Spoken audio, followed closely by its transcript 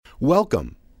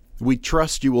Welcome. We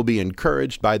trust you will be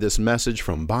encouraged by this message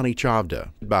from Bonnie Chavda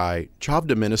by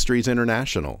Chavda Ministries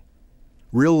International.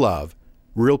 Real love,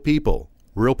 real people,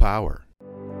 real power.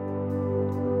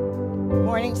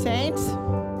 Morning, saints.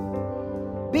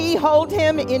 Behold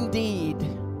him indeed.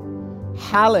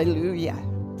 Hallelujah.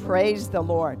 Praise the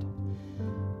Lord.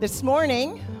 This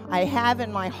morning, I have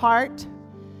in my heart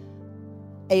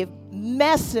a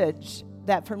message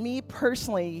that for me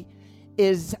personally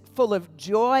is full of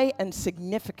joy and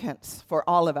significance for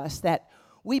all of us, that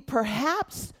we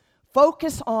perhaps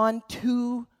focus on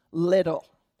too little.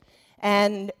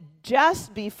 And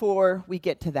just before we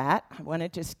get to that, I want to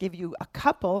just give you a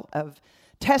couple of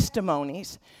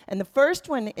testimonies. And the first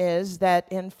one is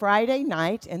that in Friday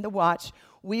night in the watch,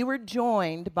 we were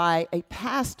joined by a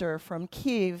pastor from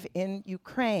Kyiv in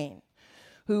Ukraine,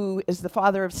 who is the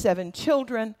father of 7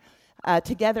 children.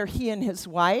 Together, he and his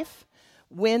wife,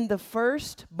 when the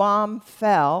first bomb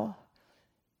fell,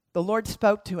 the Lord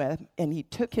spoke to him, and he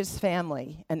took his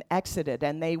family and exited.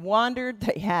 And they wandered.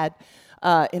 They had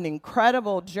an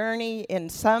incredible journey. In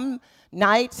some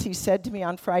nights, he said to me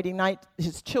on Friday night,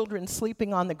 his children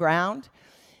sleeping on the ground,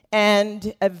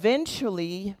 and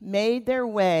eventually made their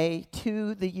way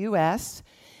to the U.S.,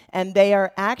 and they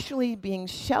are actually being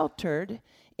sheltered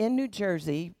in New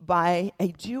Jersey by a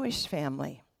Jewish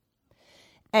family.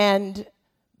 And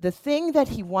the thing that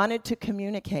he wanted to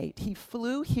communicate, he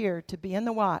flew here to be in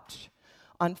the watch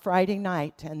on Friday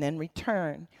night and then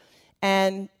return.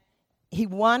 And he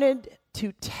wanted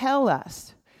to tell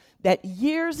us that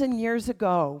years and years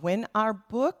ago, when our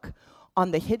book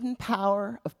on the hidden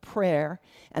power of prayer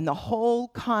and the whole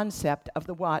concept of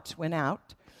the watch went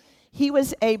out, he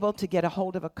was able to get a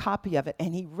hold of a copy of it,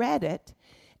 and he read it,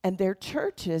 and their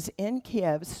churches in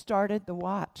Kiev started the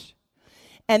watch.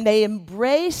 And they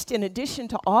embraced, in addition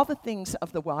to all the things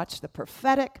of the watch, the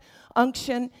prophetic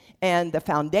unction and the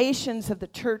foundations of the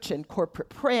church and corporate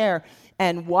prayer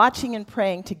and watching and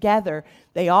praying together,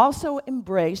 they also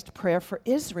embraced prayer for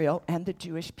Israel and the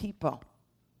Jewish people.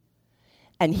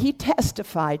 And he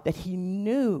testified that he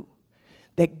knew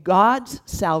that God's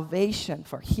salvation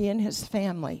for he and his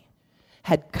family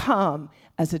had come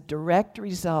as a direct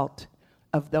result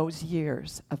of those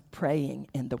years of praying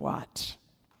in the watch.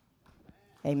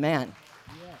 Amen.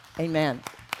 Yeah. Amen.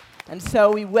 And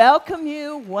so we welcome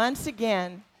you once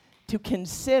again to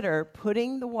consider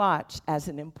putting the watch as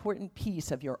an important piece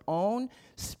of your own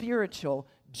spiritual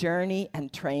journey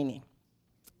and training.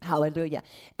 Hallelujah.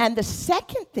 And the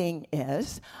second thing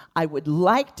is, I would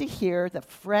like to hear the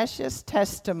freshest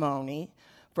testimony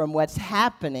from what's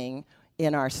happening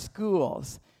in our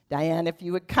schools. Diane, if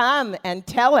you would come and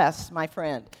tell us, my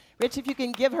friend. Rich, if you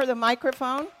can give her the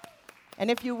microphone. And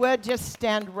if you would, just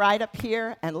stand right up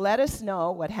here and let us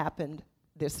know what happened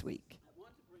this week. I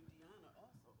want to bring Deanna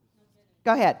also.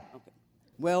 Go ahead. Okay.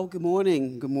 Well, good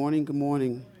morning. Good morning. Good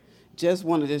morning. Just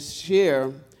wanted to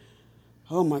share,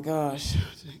 oh my gosh,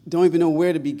 don't even know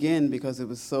where to begin because it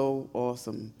was so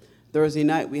awesome. Thursday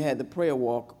night, we had the prayer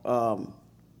walk,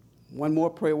 one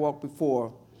more prayer walk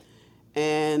before,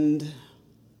 and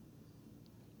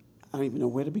I don't even know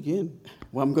where to begin.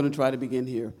 Well, I'm going to try to begin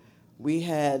here. We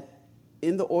had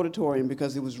in the auditorium,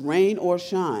 because it was rain or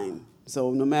shine,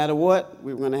 so no matter what,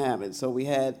 we were going to have it. So we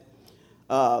had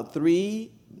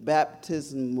 3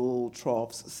 baptismal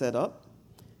troughs set up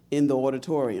in the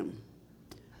auditorium.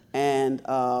 And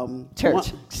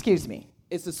Church, excuse me.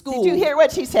 It's a school. Did you hear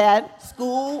what she said?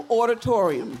 School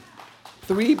auditorium.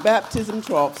 3 baptism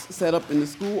troughs set up in the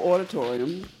school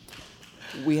auditorium.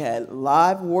 We had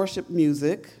live worship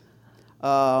music.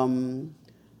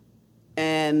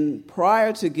 And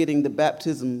prior to getting the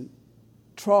baptism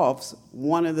troughs,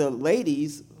 one of the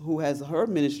ladies who has her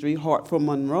ministry, Heart for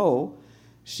Monroe,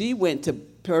 she went to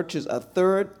purchase a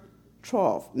 3rd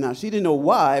trough. Now, she didn't know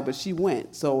why, but she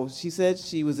went. So she said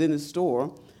she was in the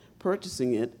store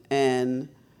purchasing it, and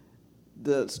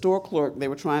the store clerk, they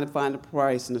were trying to find a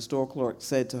price, and the store clerk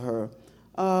said to her,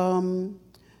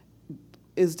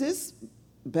 is this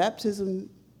baptism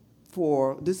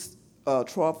for this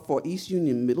trough for East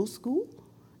Union Middle School?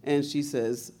 And she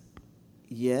says,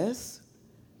 yes.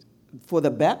 For the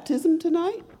baptism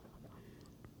tonight?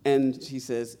 And she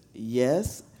says,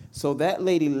 yes. So that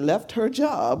lady left her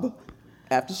job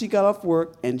after she got off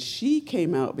work, and she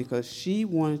came out because she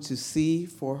wanted to see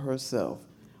for herself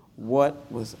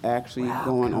what was actually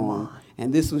going on.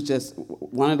 And this was just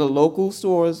one of the local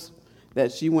stores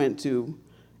that she went to,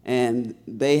 and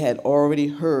they had already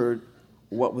heard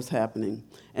what was happening.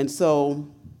 And so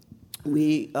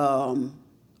we,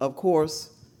 of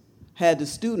course, had the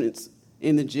students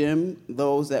in the gym,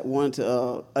 those that wanted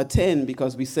to attend,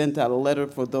 because we sent out a letter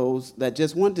for those that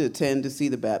just wanted to attend to see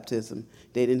the baptism.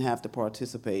 They didn't have to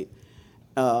participate.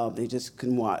 They just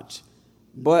can watch.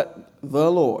 But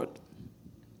the Lord,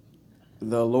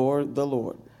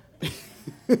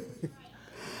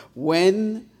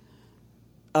 when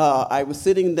I was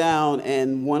sitting down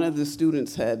and one of the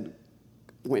students had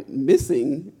went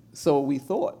missing, so we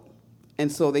thought.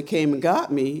 And so they came and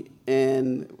got me,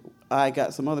 and I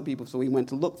got some other people, so we went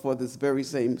to look for this very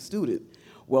same student.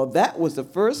 Well, that was the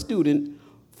first student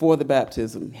for the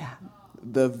baptism. Yeah.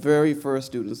 The very first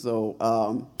student. So,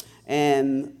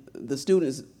 and the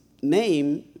student's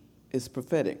name is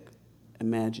prophetic.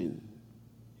 Imagine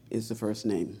is the first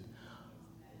name.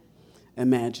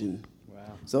 Imagine.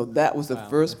 Wow. So that was the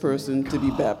first person to be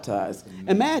baptized.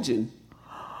 Imagine.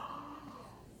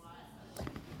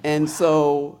 And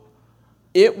so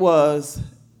it was,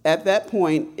 at that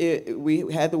point,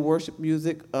 we had the worship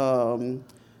music,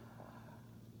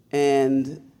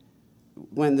 and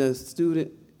when the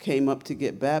student came up to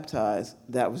get baptized,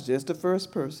 that was just the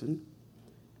first person.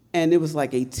 And it was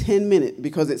like a 10-minute,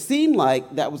 because it seemed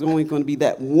like that was only going to be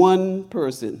that one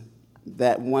person for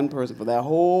that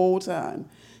whole time.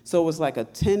 So it was like a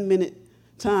 10-minute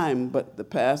time, but the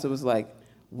pastor was like,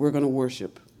 we're going to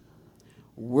worship.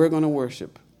 We're going to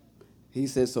worship. He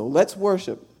said, so let's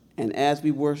worship. And as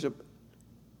we worship,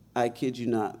 I kid you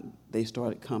not, they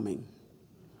started coming.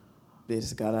 They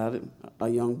just got out. A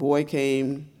young boy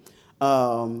came.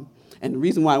 And the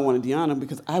reason why I wanted Deanna,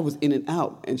 because I was in and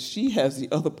out, and she has the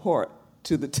other part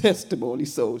to the testimony,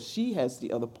 so she has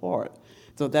the other part.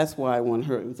 So that's why I want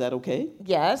her. Is that okay?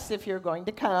 Yes, if you're going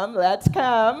to come, let's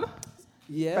come.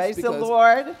 Yes. Praise the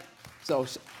Lord. So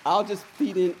I'll just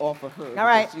feed in off of her. All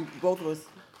right. Both of us.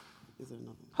 Is there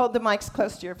another? Hold the mics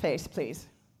close to your face, please.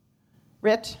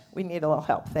 Rich, we need a little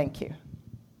help. Thank you.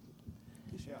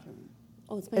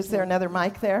 Oh, Is there another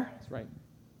mic there? That's right.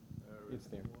 It's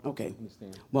there. Okay.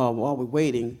 Understand. Well, while we're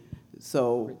waiting,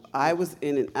 so I was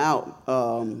in and out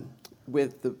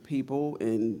with the people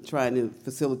and trying to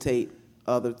facilitate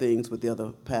other things with the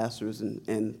other pastors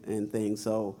and things.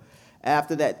 So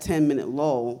after that 10-minute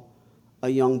lull, a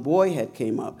young boy had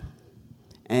came up,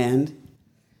 and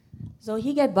So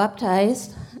he got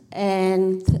baptized,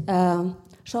 and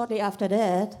shortly after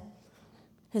that,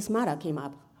 his mother came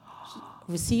up, she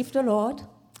received the Lord,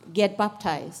 get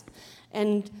baptized.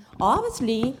 And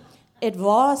obviously, it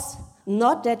was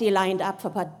not that they lined up for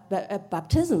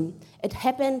baptism. It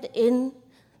happened in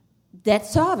that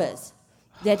service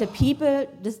that the people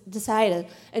decided.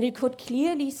 And you could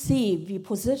clearly see, we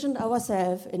positioned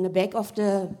ourselves in the back of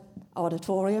the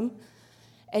auditorium,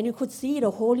 and you could see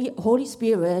the Holy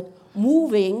Spirit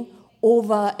moving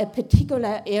over a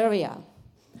particular area,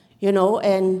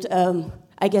 and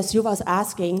I guess you was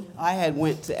asking. I had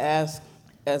went to ask,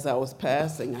 as I was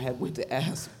passing,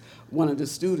 one of the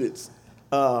students,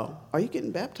 are you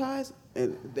getting baptized?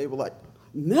 And they were like,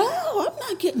 no, I'm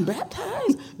not getting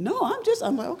baptized. No,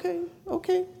 I'm like,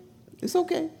 okay, it's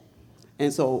okay.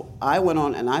 And so I went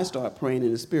on and I started praying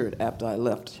in the Spirit after I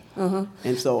left. Uh-huh.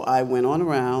 And so I went on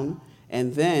around,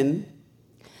 and then...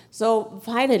 So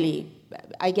finally,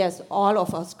 I guess all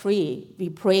of us three, we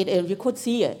prayed, and we could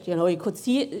see it. You could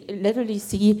literally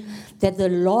see that the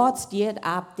Lord stirred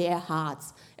up their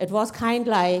hearts. It was kind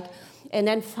of like, and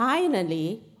then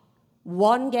finally,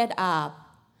 one get up,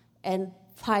 and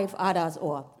 5 others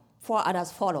or 4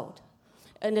 others followed.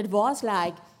 And it was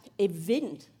like a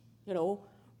wind,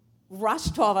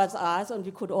 rushed towards us, and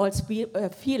we could all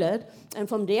feel it. And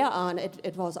from there on,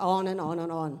 it was on and on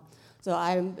and on. So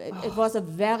it was a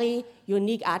very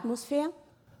unique atmosphere.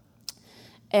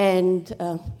 And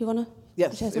you want to?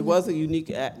 Yes, it was a unique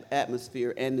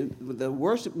atmosphere. And the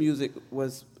worship music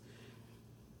was,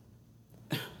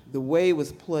 the way it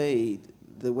was played,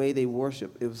 the way they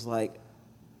worshiped, it was like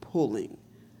pulling,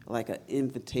 like an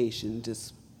invitation,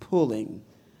 just pulling.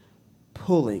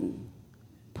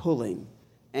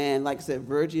 And like I said,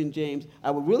 Virgie and James, I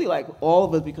would really like all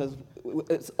of us, because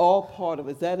it's all part of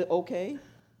it. Is that okay?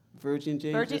 Virgie and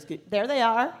James. There they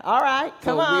are. All right,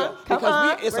 come on. We're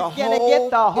going to get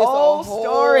the whole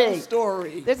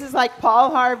story. This is like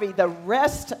Paul Harvey, the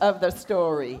rest of the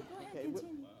story.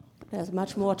 There's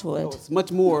much more to it. Oh, it's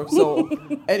much more. So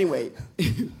anyway,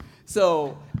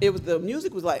 so the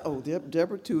music was like,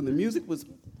 Deborah too. The music was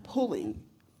pulling.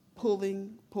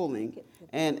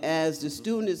 And as the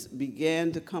students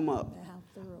began to come up,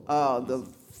 the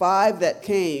 5 that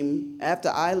came after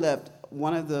I left,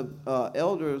 one of the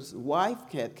elders' wife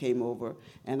came over,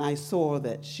 and I saw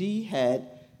that she had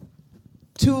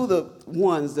 2 of the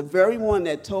ones, the very one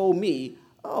that told me,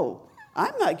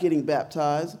 I'm not getting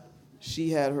baptized.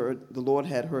 the Lord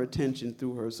had her attention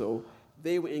through her. So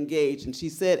they were engaged. And she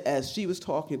said as she was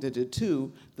talking to the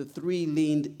two, the three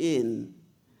leaned in.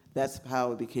 That's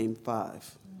how it became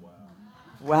 5.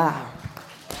 Wow.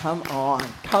 Come on,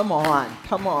 come on,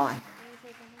 come on.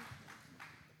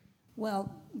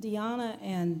 Well, Deanna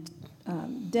and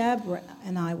Deborah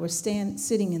and I were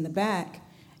sitting in the back,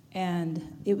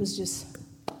 and it was just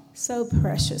so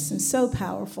precious and so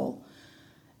powerful.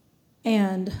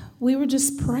 And we were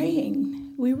just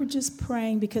praying. We were just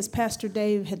praying because Pastor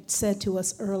Dave had said to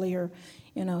us earlier,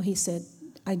 he said,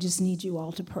 I just need you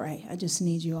all to pray. I just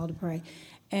need you all to pray.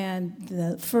 And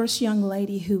the first young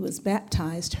lady who was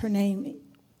baptized, her name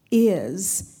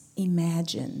is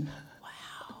Imagine.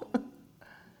 Wow.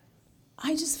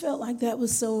 I just felt like that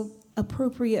was so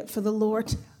appropriate for the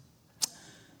Lord.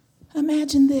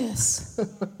 Imagine this.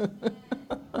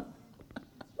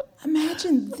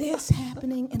 Imagine this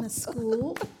happening in a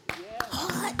school.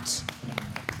 What?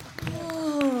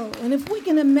 Oh, and if we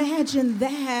can imagine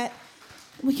that,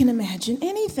 we can imagine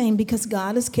anything because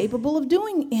God is capable of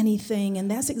doing anything,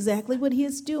 and that's exactly what He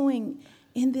is doing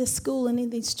in this school and in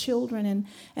these children.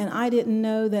 And I didn't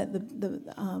know that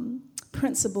the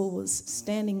principal was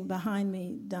standing behind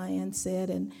me, Diane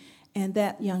said, and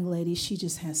that young lady, she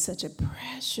just has such a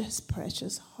precious,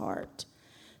 precious heart.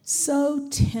 So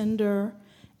tender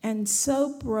and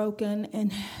so broken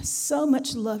and so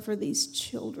much love for these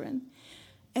children.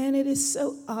 And it is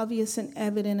so obvious and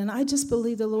evident. And I just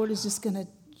believe the Lord is just going to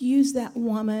use that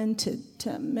woman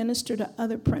to minister to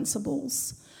other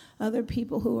principals, other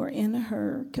people who are in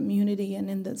her community and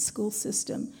in the school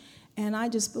system. And I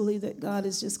just believe that God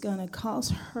is just going to cause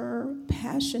her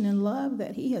passion and love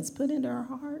that He has put into her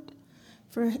heart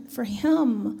for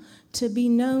Him to be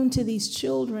known to these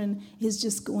children is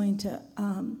just going to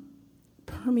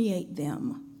permeate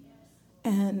them.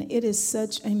 And it is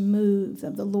such a move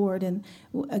of the Lord. And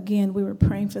again, we were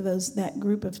praying for that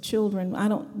group of children.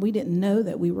 We didn't know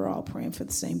that we were all praying for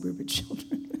the same group of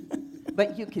children.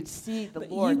 But you could see the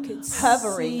Lord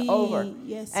hovering over.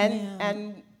 Yes,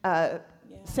 and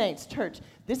Saints, church,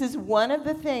 this is one of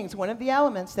the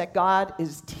elements that God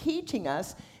is teaching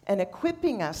us and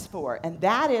equipping us for. And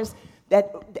that is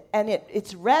that, and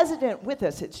it's resident with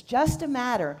us. It's just a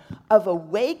matter of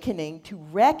awakening to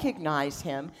recognize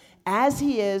Him as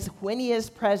He is when He is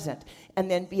present, and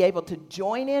then be able to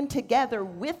join in together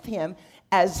with Him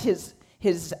as His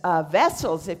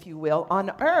vessels, if you will,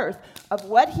 on earth of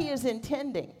what He is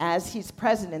intending as He's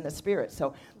present in the Spirit.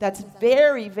 So that's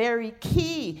very, very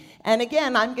key. And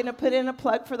again, I'm going to put in a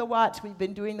plug for the Watch. We've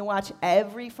been doing the Watch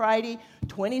every Friday,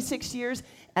 26 years.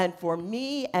 And for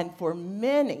me and for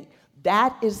many,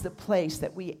 that is the place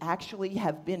that we actually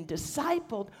have been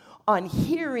discipled on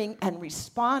hearing and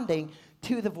responding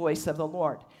to the voice of the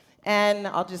Lord. And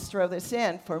I'll just throw this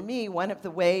in. For me, one of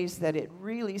the ways that it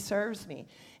really serves me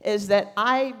is that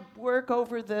I work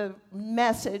over the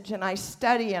message and I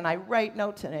study and I write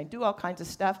notes and I do all kinds of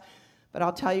stuff. But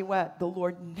I'll tell you what, the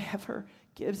Lord never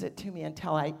gives it to me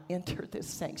until I enter this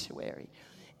sanctuary.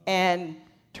 And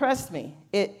trust me,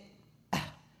 it's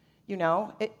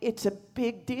a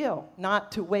big deal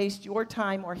not to waste your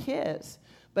time or His,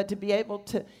 but to be able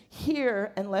to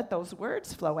hear and let those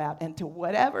words flow out. And to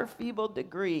whatever feeble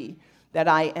degree that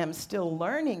I am still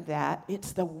learning that,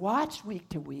 it's the Watch week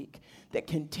to week that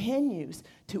continues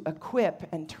to equip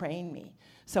and train me.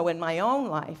 So in my own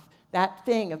life, that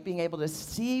thing of being able to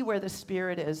see where the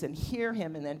Spirit is and hear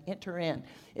Him and then enter in,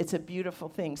 it's a beautiful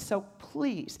thing. So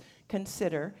please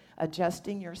consider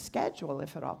adjusting your schedule,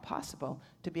 if at all possible,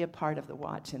 to be a part of the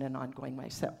Watch in an ongoing way.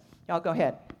 So y'all go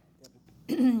ahead.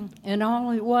 And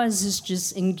all it was is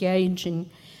just engaging.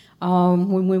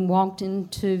 When we walked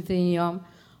into the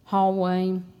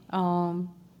hallway,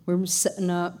 we were setting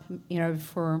up,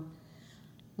 for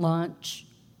lunch.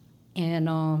 And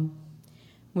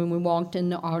when we walked in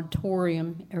the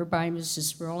auditorium, everybody was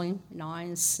just really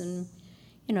nice. And,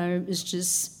 it was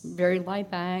just very laid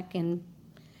back. And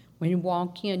when you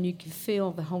walk in, you could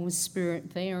feel the Holy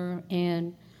Spirit there.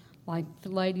 And like the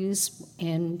ladies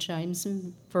and James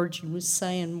and Virgie was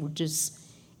saying, would just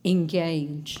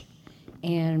engage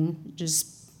and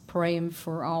just praying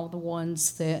for all the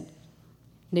ones that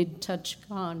need to touch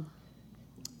God.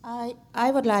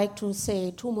 I would like to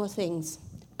say 2 more things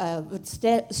which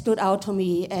stood out to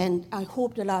me, and I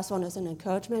hope the last one is an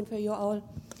encouragement for you all.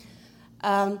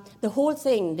 The whole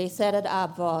thing, they set it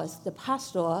up, was the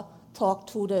pastor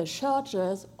talked to the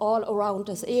churches all around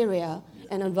this area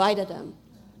and invited them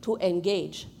to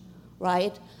engage,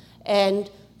 right? And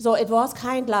so it was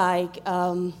kind of like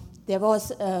there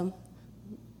was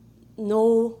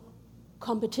no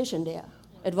competition there.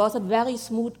 It was a very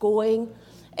smooth going,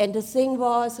 And the thing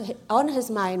was, on his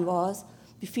mind was,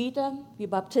 we feed them, we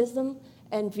baptize them,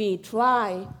 and we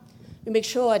make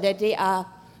sure that they are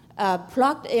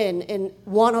plugged in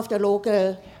one of the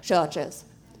local churches.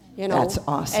 You know? That's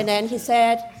awesome. And then he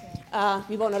said,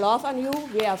 we want to love on you,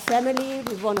 we are family,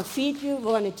 we want to feed you, we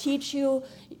want to teach you,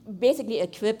 basically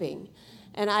equipping.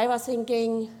 And I was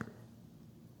thinking,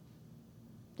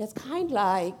 that's kind of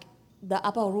like the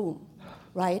upper room,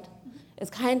 right? It's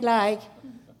kind of like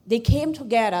they came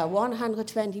together,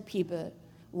 120 people,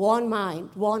 one mind,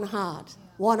 one heart,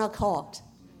 one accord,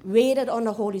 waited on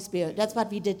the Holy Spirit. That's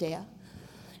what we did there.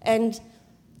 And,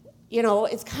 you know,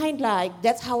 it's kind of like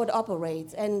that's how it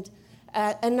operates. And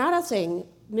another thing,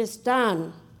 Miss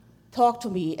Dunn talked to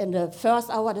me in the first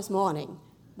hour this morning.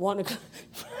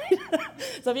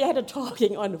 So we had a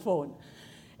talking on the phone.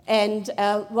 And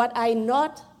what I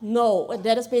not know,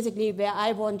 that is basically where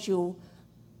I want you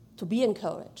to be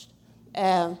encouraged,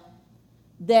 that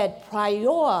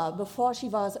before she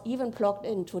was even plugged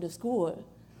into the school,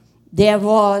 there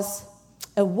was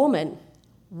a woman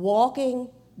walking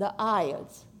the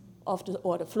aisles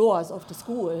or the floors of the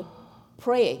school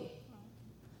praying.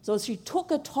 So she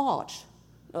took a torch.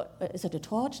 Is it a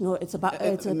torch? No, it's a baton.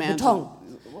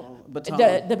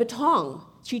 The baton.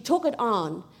 She took it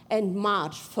on and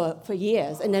marched for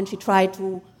years, and then she tried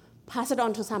to pass it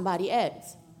on to somebody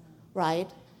else, right?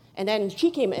 And then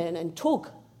she came in and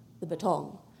took the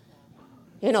baton.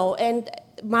 You know, and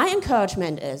my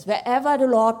encouragement is wherever the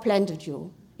Lord planted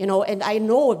you, you know, and I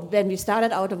know when we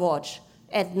started out the watch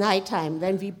at nighttime,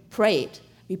 when we prayed,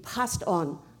 we passed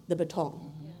on the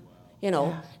baton. You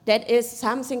know, that is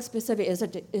something specific. Is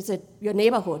it your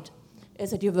neighborhood?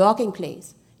 Is it your working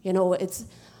place? You know,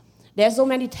 there's so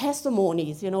many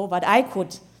testimonies, you know, but I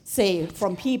could say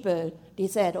from people, they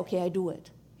said, okay, I do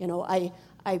it. You know, I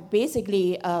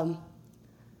basically,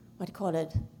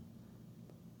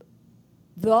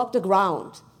 work the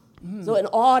ground. So in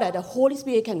order the Holy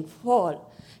Spirit can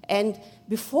fall. And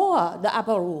before the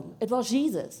upper room, it was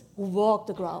Jesus who walked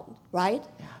the ground, right?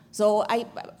 Yeah. So I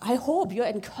hope you're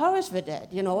encouraged with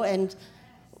that, you know, and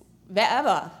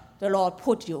wherever the Lord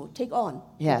put you, take on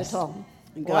the baton.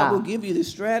 And God will give you the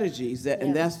strategies,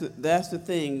 and that's the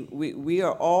thing. We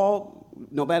are all,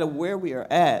 no matter where we are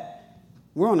at,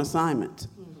 we're on assignment.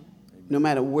 No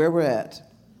matter where we're at,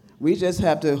 we just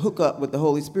have to hook up with the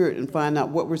Holy Spirit and find out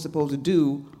what we're supposed to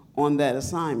do on that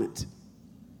assignment.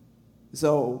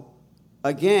 So,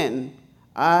 again,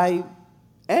 and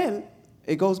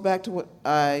it goes back to what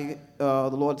the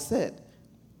Lord said.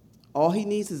 All he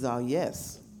needs is our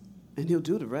yes, and he'll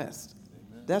do the rest.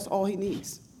 Amen. That's all he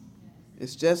needs.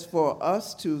 It's just for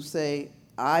us to say,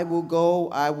 I will go,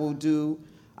 I will do.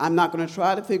 I'm not going to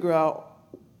try to figure out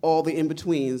all the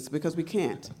in-betweens because we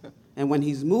can't. And when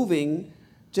he's moving,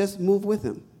 just move with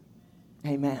him.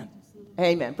 Amen.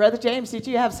 Amen. Brother James, did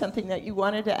you have something that you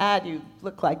wanted to add? You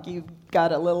look like you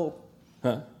got a little...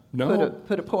 No.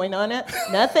 Put a point on it?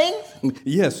 Nothing?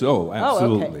 Yes,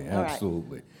 absolutely, okay.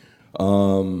 Absolutely.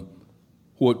 Right.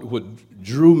 What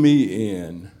drew me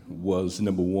in was,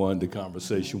 number one, the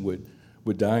conversation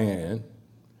with Diane,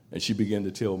 and she began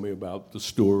to tell me about the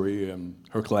story and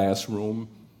her classroom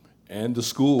and the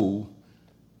school,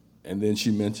 and then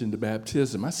she mentioned the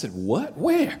baptism. I said, what?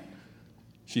 Where?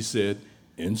 She said,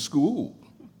 in school.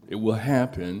 It will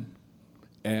happen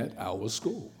at our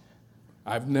school.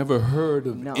 I've never heard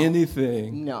of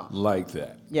anything like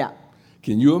that. Yeah.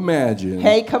 Can you imagine?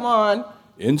 Hey, come on.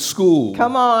 In school.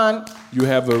 Come on. You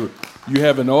have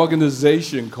an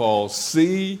organization called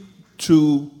C2J.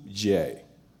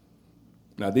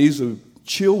 Now these are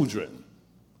children,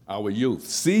 our youth.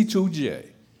 C2J,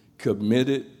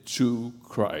 committed to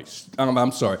Christ.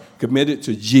 Committed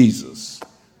to Jesus.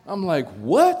 I'm like,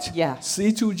 what? Yeah.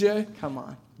 C2J? Come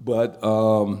on. But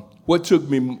what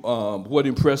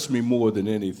impressed me more than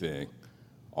anything,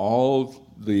 all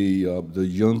the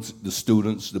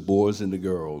students, the boys and the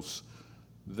girls,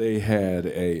 they had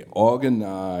a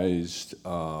organized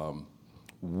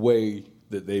way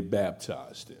that they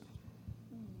baptized in,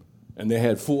 and they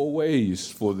had 4 ways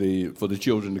for the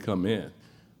children to come in.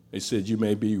 They said you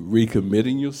may be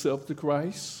recommitting yourself to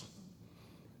Christ,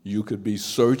 you could be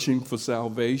searching for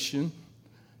salvation.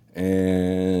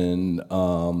 And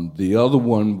the other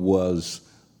one was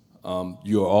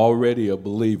you're already a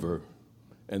believer,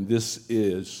 and this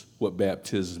is what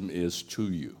baptism is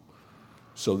to you.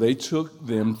 So they took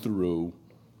them through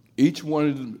each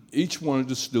one of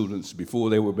the students before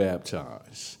they were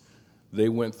baptized. They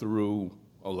went through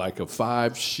like a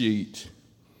 5-sheet,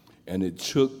 and it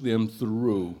took them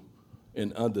through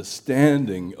an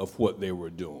understanding of what they were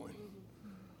doing.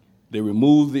 They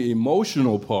removed the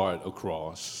emotional part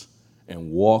across,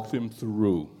 and walk them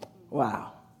through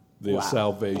Wow. their Wow.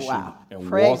 salvation Wow. and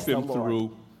Praise walk the them Lord.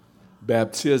 through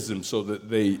baptism so that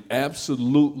they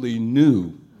absolutely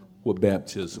knew what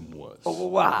baptism was.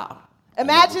 Wow.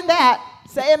 Imagine that.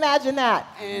 Say, imagine that.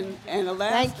 And the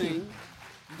last Thank you. thing,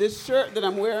 this shirt that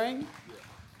I'm wearing,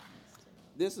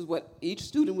 this is what each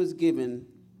student was given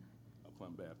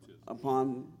Upon baptism.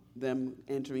 upon them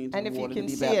entering into And the if you water can to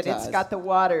be see baptized. it, it's got the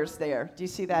waters there. Do you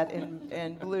see that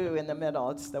in blue in the middle?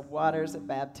 It's the waters of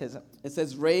baptism. It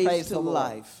says raised Praise to the Lord.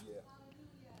 life.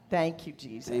 Thank you,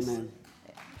 Jesus. Amen.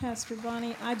 Pastor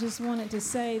Bonnie, I just wanted to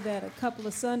say that a couple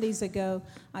of Sundays ago,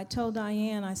 I told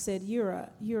Diane, I said, you're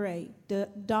a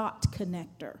dot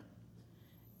connector.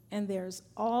 And there's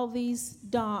all these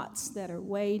dots that are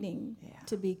waiting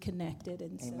to be connected.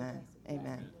 And so Amen.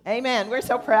 Amen. Amen. We're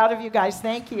so proud of you guys.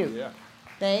 Thank you. Yeah.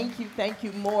 Thank you. Thank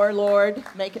you more, Lord.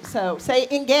 Make it so. Say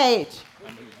engage.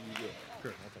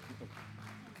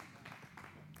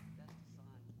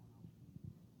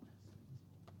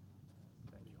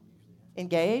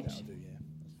 Engage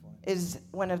is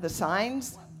one of the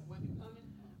signs.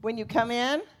 When you come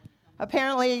in,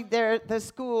 apparently the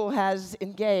school has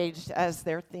engaged as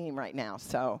their theme right now.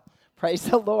 So praise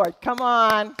the Lord. Come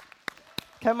on.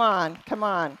 Come on. Come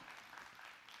on.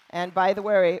 And by the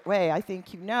way, I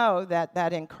think you know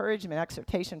that encouragement,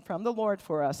 exhortation from the Lord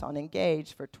for us on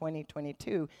Engage for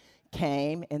 2022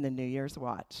 came in the New Year's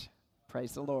watch.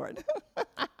 Praise the Lord.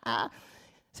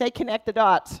 Say connect the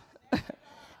dots.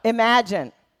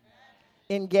 Imagine.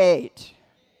 Engage.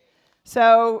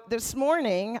 So this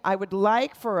morning, I would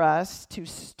like for us to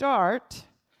start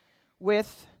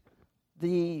with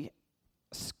the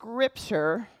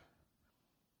scripture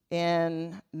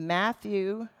in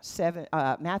Matthew 16.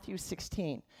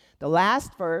 The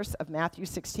last verse of Matthew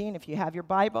 16. If you have your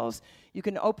Bibles, you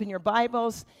can open your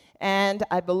Bibles. And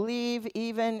I believe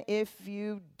even if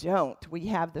you don't, we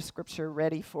have the scripture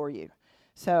ready for you.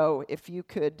 So if you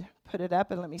could put it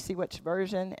up and let me see which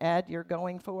version, Ed, you're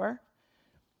going for.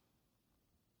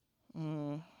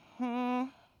 All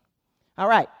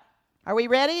right. Are we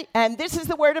ready? And this is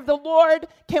the word of the Lord.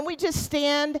 Can we just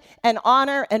stand and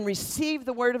honor and receive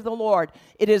the word of the Lord?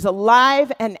 It is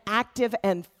alive and active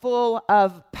and full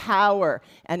of power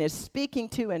and is speaking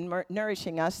to and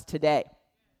nourishing us today.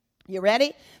 You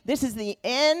ready? This is the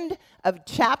end of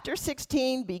chapter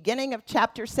 16, beginning of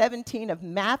chapter 17 of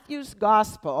Matthew's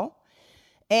gospel.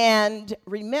 And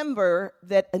remember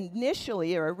that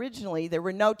initially or originally there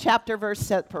were no chapter verse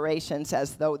separations,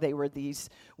 as though they were these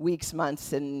weeks,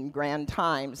 months, and grand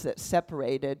times that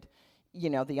separated,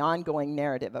 the ongoing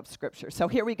narrative of Scripture. So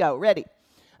here we go. Ready?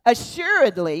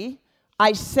 Assuredly,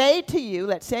 I say to you,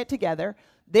 let's say it together,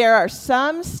 there are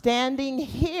some standing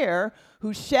here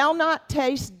who shall not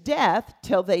taste death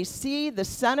till they see the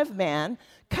Son of Man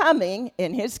coming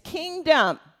in his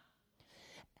kingdom.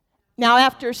 Now,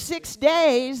 after 6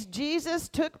 days, Jesus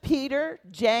took Peter,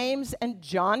 James, and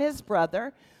John, his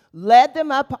brother, led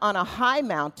them up on a high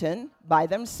mountain by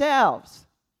themselves.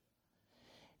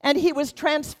 And he was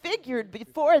transfigured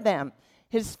before them.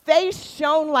 His face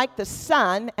shone like the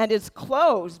sun, and his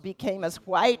clothes became as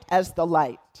white as the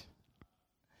light.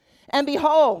 And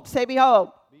behold, say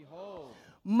behold. Behold.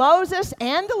 Moses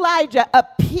and Elijah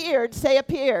appeared, say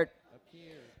appeared.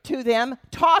 To them,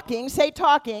 talking, say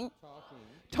talking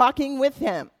with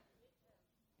him.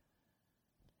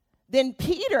 Then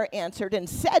Peter answered and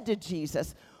said to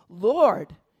Jesus,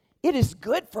 Lord, it is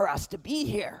good for us to be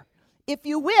here. If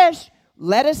you wish,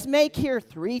 let us make here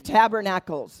 3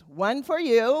 tabernacles, one for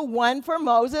you, one for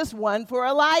Moses, one for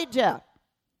Elijah.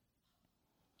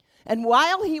 And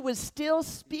while he was still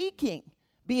speaking,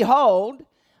 behold,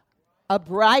 a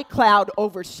bright cloud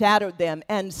overshadowed them,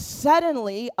 and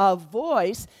suddenly a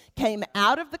voice came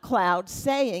out of the cloud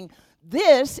saying,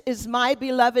 This is my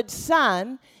beloved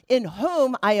Son, in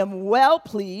whom I am well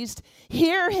pleased.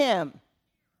 Hear him.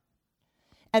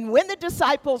 And when the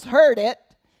disciples heard it,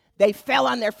 they fell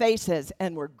on their faces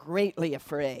and were greatly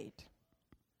afraid.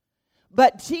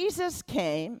 But Jesus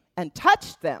came and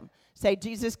touched them. Say,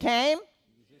 Jesus came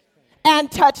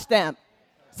and touched them.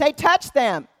 Say, touch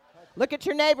them. Look at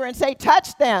your neighbor and say,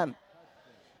 touch them.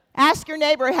 Ask your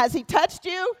neighbor, has he touched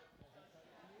you?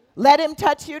 Let him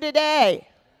touch you today.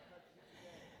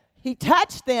 He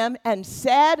touched them and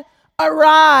said,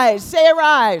 arise. Say,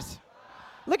 arise.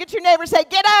 Look at your neighbor and say,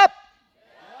 get up.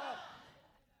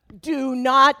 Do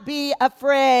not be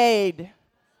afraid.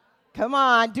 Come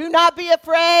on, do not be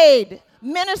afraid.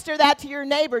 Minister that to your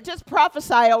neighbor. Just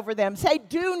prophesy over them. Say,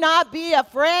 do not be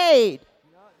afraid.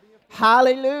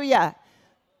 Hallelujah.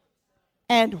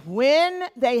 And when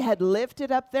they had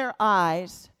lifted up their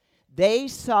eyes, they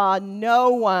saw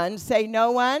no one. Say,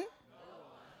 no one.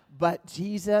 but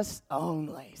Jesus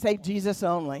only. Say Jesus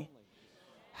only.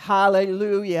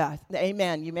 Hallelujah.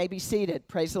 Amen. You may be seated.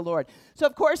 Praise the Lord. So,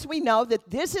 of course, we know that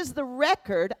this is the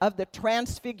record of the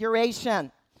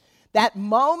Transfiguration. That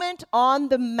moment on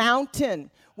the mountain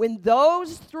when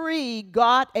those three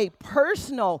got a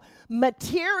personal,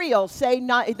 material,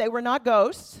 they were not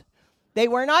ghosts. They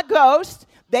were not ghosts.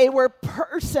 They were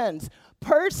persons.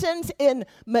 Persons in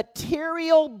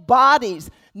material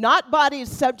bodies, not bodies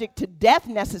subject to death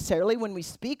necessarily when we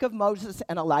speak of Moses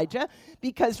and Elijah,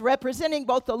 because representing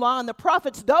both the law and the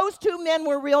prophets, those two men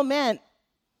were real men,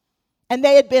 and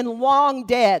they had been long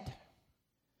dead.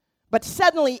 But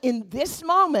suddenly, in this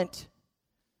moment,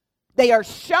 they are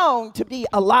shown to be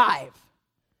alive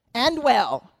and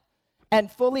well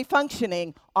and fully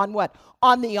functioning on what?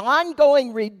 On the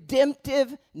ongoing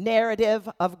redemptive narrative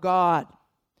of God.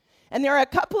 And there are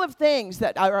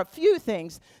a few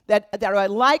things that I'd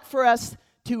like for us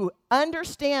to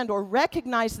understand or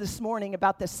recognize this morning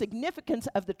about the significance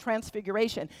of the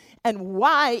Transfiguration and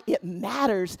why it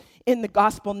matters in the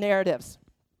gospel narratives.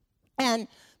 And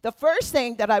the first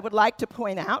thing that I would like to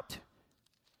point out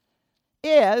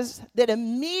is that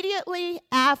immediately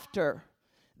after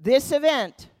this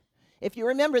event, if you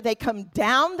remember, they come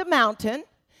down the mountain,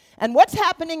 and what's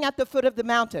happening at the foot of the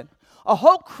mountain? A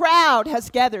whole crowd has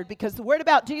gathered because the word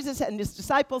about Jesus and his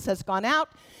disciples has gone out.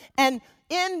 And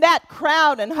in that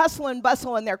crowd and hustle and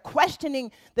bustle, and they're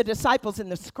questioning the disciples,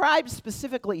 and the scribes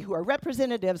specifically, who are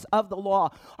representatives of the law,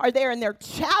 are there, and they're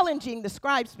challenging the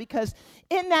scribes because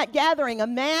in that gathering, a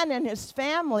man and his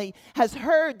family has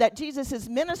heard that Jesus is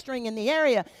ministering in the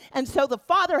area. And so the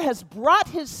father has brought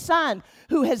his son,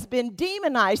 who has been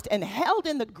demonized and held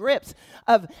in the grips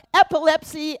of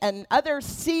epilepsy and other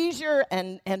seizure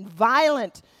and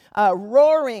violent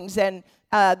roarings, and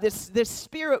this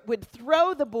spirit would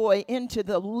throw the boy into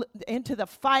the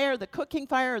fire, the cooking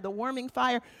fire or the warming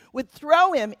fire, would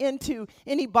throw him into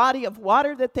any body of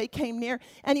water that they came near,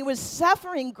 and he was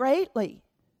suffering greatly.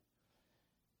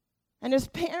 And his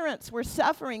parents were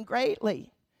suffering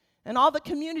greatly. And all the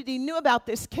community knew about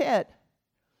this kid.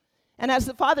 And as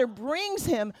the father brings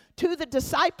him to the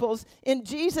disciples in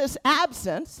Jesus'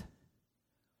 absence,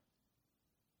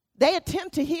 they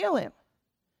attempt to heal him.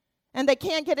 And they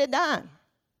can't get it done.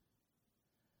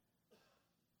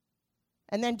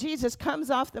 And then Jesus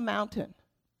comes off the mountain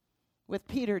with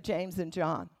Peter, James, and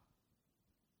John.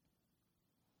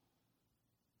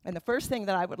 And the first thing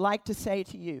that I would like to say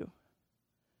to you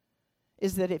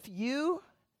is that if you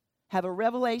have a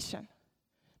revelation,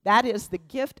 that is the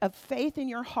gift of faith in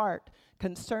your heart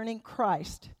concerning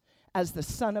Christ as the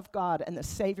Son of God and the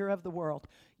Savior of the world,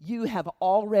 you have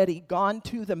already gone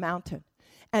to the mountain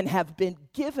and have been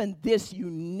given this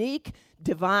unique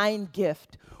divine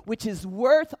gift, which is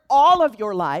worth all of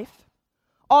your life,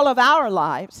 all of our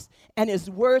lives, and is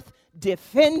worth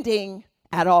defending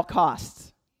at all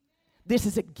costs. This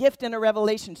is a gift and a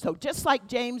revelation. So just like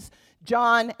James,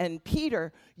 John, and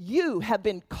Peter, you have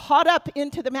been caught up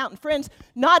into the mountain. Friends,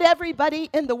 not everybody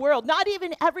in the world, not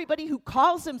even everybody who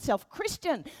calls himself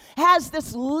Christian, has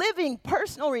this living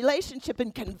personal relationship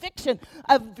and conviction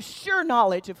of sure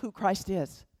knowledge of who Christ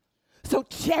is. So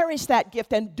cherish that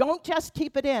gift and don't just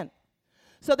keep it in.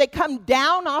 So they come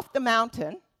down off the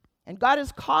mountain, and God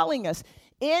is calling us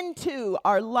into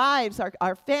our lives,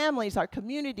 our families, our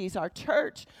communities, our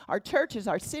churches,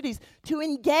 our cities, to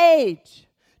engage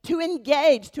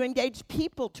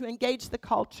people, to engage the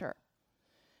culture.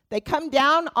 They come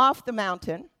down off the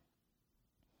mountain,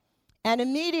 and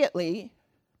immediately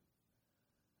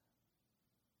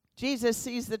Jesus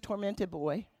sees the tormented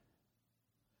boy.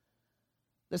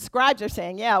 The scribes are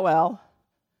saying, yeah, well,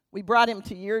 we brought him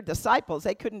to your disciples.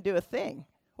 They couldn't do a thing.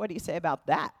 What do you say about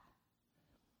that?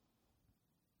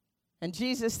 And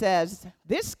Jesus says,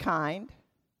 this kind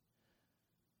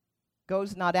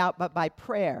goes not out but by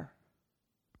prayer.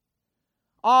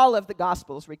 All of the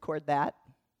Gospels record that.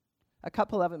 A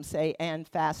couple of them say, and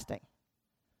fasting.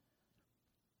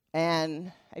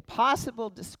 And a possible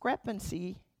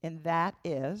discrepancy in that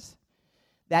is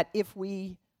that if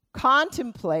we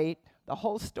contemplate the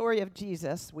whole story of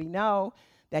Jesus, we know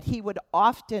that he would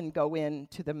often go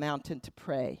into the mountain to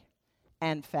pray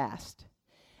and fast.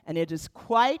 And it is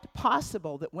quite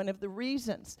possible that one of the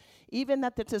reasons, even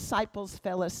that the disciples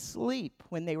fell asleep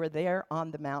when they were there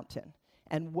on the mountain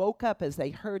and woke up as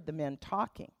they heard the men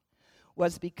talking,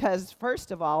 was because,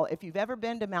 first of all, if you've ever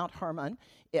been to Mount Hermon,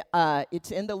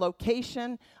 it's in the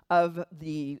location of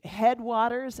the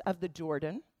headwaters of the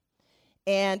Jordan,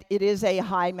 and it is a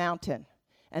high mountain.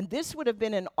 And this would have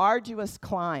been an arduous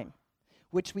climb.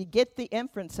 which we get the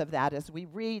inference of that as we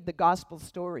read the gospel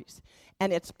stories.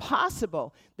 And it's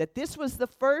possible that this was the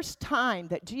first time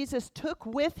that Jesus took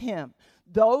with him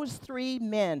those 3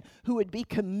 men who would be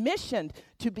commissioned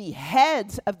to be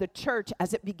heads of the church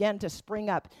as it began to spring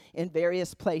up in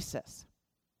various places.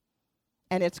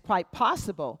 And it's quite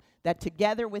possible that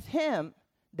together with him,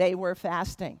 they were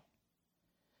fasting.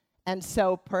 And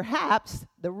so perhaps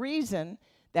the reason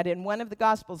that in one of the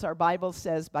Gospels our Bible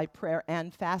says by prayer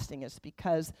and fasting is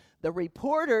because the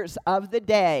reporters of the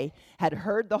day had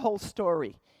heard the whole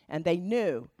story, and they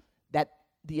knew that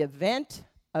the event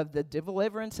of the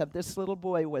deliverance of this little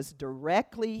boy was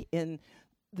directly in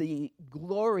the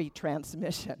glory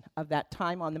transmission of that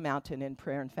time on the mountain in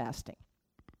prayer and fasting.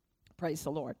 Praise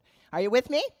the Lord. Are you with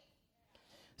me?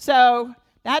 So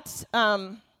that's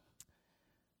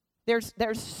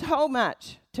there's so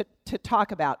much to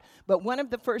talk about, but one of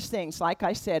the first things, like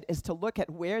I said, is to look at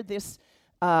where this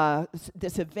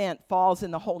event falls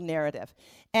in the whole narrative.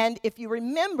 And if you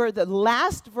remember the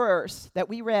last verse that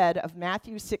we read of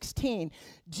Matthew 16,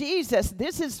 Jesus,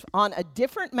 this is on a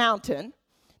different mountain.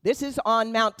 This is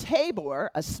on Mount Tabor,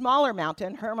 a smaller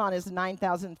mountain. Hermon is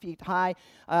 9,000 feet high.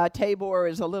 Tabor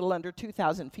is a little under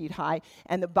 2,000 feet high.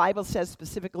 And the Bible says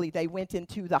specifically they went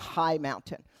into the high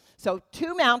mountain. So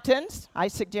 2 mountains, I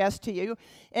suggest to you.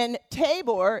 In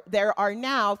Tabor, there are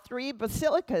now 3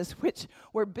 basilicas, which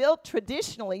were built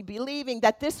traditionally, believing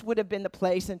that this would have been the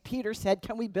place. And Peter said,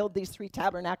 can we build these 3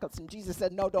 tabernacles? And Jesus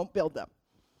said, no, don't build them.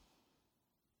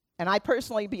 And I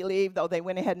personally believe, though they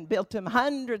went ahead and built them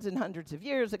hundreds and hundreds of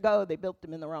years ago, they built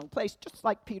them in the wrong place, just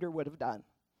like Peter would have done.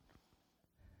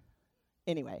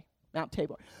 Anyway, Mount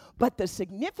Tabor. But the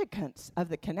significance of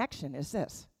the connection is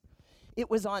this. It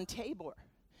was on Tabor.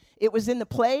 It was in the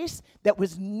place that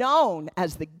was known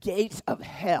as the gates of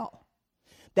hell,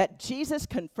 that Jesus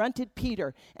confronted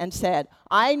Peter and said,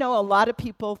 I know a lot of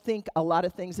people think a lot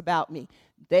of things about me.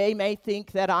 They may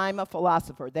think that I'm a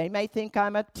philosopher. They may think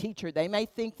I'm a teacher. They may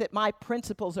think that my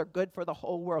principles are good for the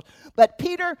whole world. But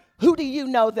Peter, who do you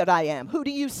know that I am? Who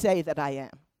do you say that I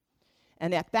am?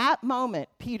 And at that moment,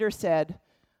 Peter said,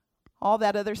 all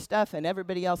that other stuff and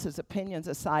everybody else's opinions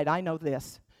aside, I know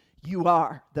this. You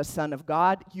are the Son of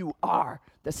God. You are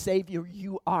the Savior.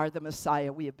 You are the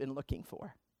Messiah we have been looking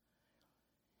for.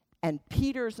 And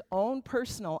Peter's own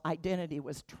personal identity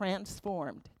was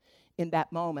transformed in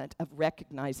that moment of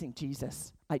recognizing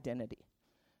Jesus' identity.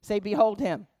 Say, behold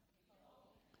him.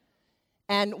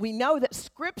 And we know that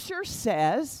Scripture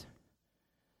says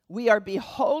we are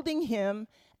beholding him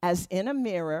as in a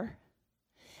mirror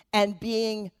and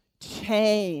being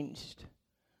changed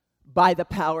by the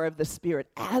power of the Spirit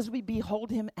as we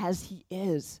behold him as he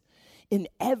is. In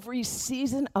every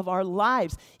season of our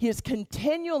lives, he is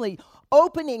continually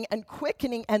opening and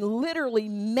quickening and literally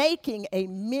making a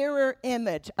mirror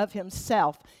image of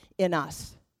himself in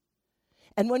us.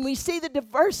 And when we see the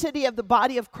diversity of the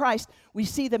body of Christ, we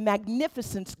see the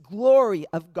magnificent glory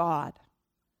of God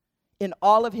in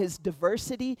all of his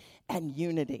diversity and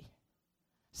unity.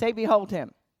 Say, behold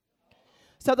him.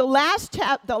 So the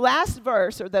last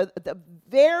verse, or the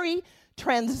very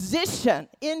transition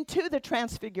into the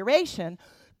Transfiguration,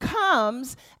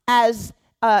 comes as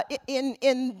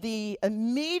in the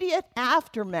immediate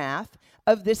aftermath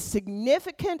of this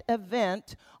significant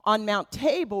event on Mount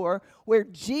Tabor, where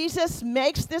Jesus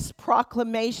makes this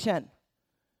proclamation: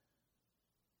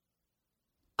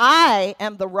 I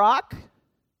am the rock.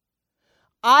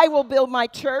 I will build my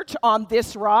church on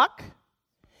this rock.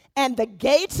 And the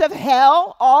gates of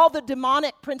hell, all the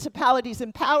demonic principalities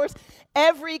and powers,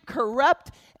 every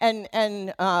corrupt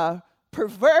and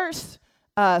perverse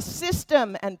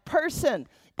system and person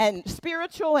and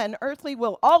spiritual and earthly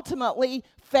will ultimately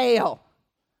fail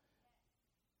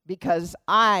because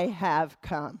I have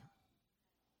come.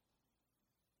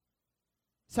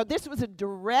 So this was a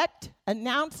direct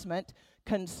announcement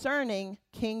concerning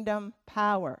kingdom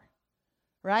power,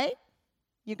 right?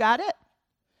 You got it?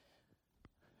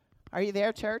 Are you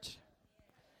there, church?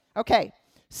 Okay,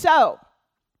 so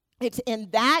it's in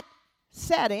that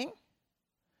setting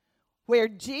where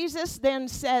Jesus then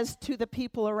says to the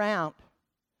people around,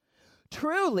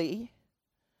 truly,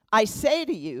 I say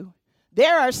to you,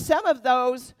 there are some of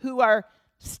those who are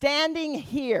standing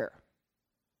here.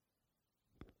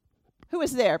 Who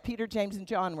was there? Peter, James, and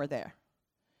John were there.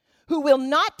 Who will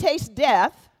not taste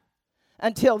death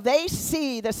until they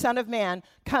see the Son of Man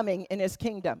coming in his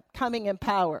kingdom, coming in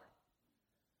power.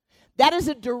 That is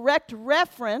a direct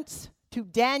reference to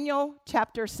Daniel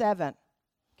chapter 7.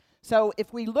 So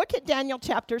if we look at Daniel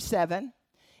chapter 7,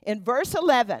 in verse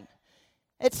 11,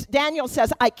 Daniel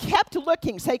says, I kept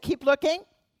looking. Say, keep looking.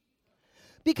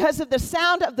 because of the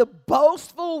sound of the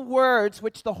boastful words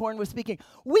which the horn was speaking.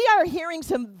 We are hearing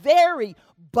some very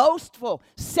boastful,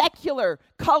 secular,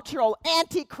 cultural,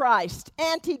 anti-Christ,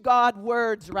 anti-God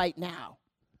words right now.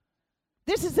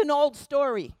 This is an old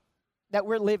story that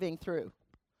we're living through.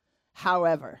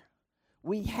 However,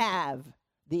 we have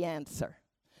the answer.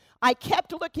 I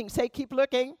kept looking. Say, keep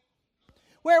looking.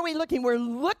 Where are we looking? We're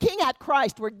looking at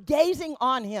Christ. We're gazing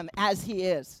on him as he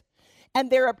is. And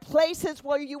there are places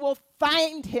where you will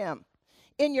find him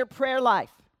in your prayer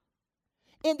life,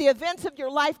 in the events of your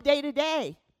life day to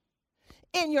day,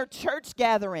 in your church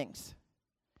gatherings,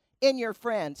 in your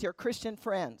friends, your Christian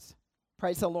friends.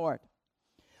 Praise the Lord.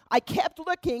 I kept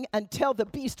looking until the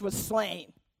beast was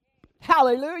slain.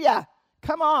 Hallelujah.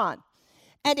 Come on.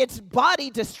 And its body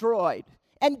destroyed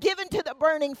and given to the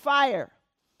burning fire.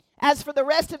 As for the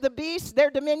rest of the beasts,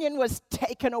 their dominion was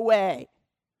taken away.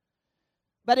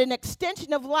 But an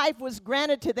extension of life was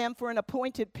granted to them for an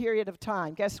appointed period of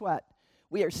time. Guess what?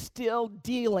 We are still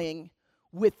dealing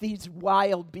with these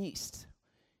wild beasts.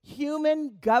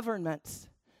 Human governments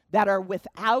that are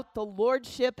without the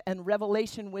lordship and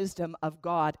revelation wisdom of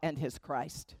God and his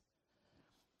Christ.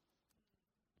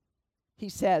 He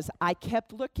says, I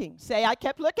kept looking. Say, I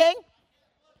kept looking.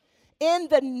 In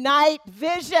the night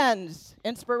visions.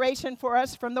 Inspiration for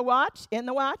us from the watch, in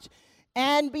the watch.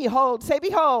 And behold, say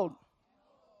behold.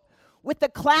 With the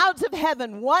clouds of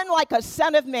heaven, one like a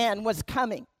son of man was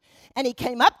coming. And he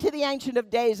came up to the Ancient of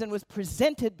Days and was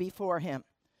presented before him.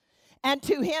 And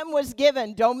to him was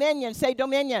given dominion. Say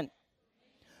dominion.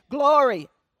 Glory.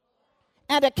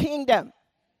 And a kingdom.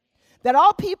 That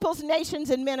all peoples,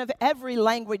 nations, and men of every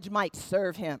language might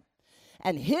serve him.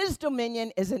 And his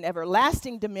dominion is an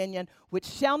everlasting dominion which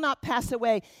shall not pass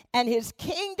away. And his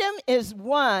kingdom is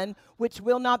one which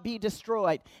will not be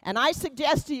destroyed. And I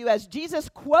suggest to you, as Jesus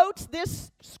quotes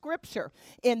this scripture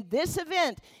in this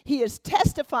event, he is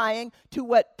testifying to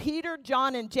what Peter,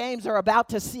 John, and James are about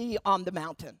to see on the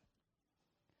mountain.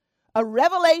 A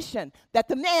revelation that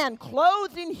the man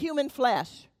clothed in human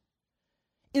flesh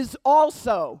is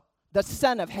also the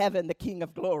Son of Heaven, the King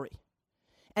of glory.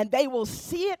 And they will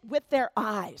see it with their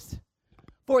eyes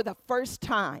for the first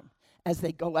time as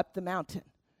they go up the mountain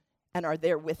and are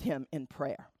there with him in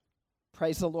prayer.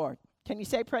 Praise the Lord. Can you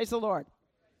say praise the Lord?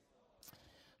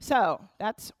 So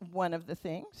that's one of the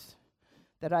things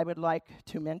that I would like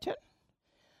to mention.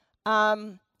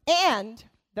 And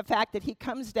the fact that he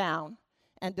comes down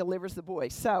and delivers the boy.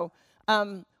 So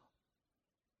in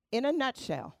a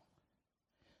nutshell,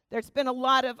 there's been a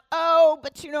lot of,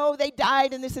 but they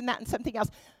died and this and that and something else.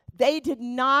 They did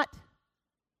not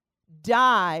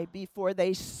die before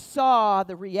they saw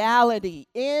the reality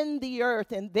in the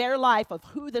earth, in their life, of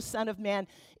who the Son of Man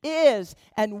is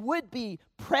and would be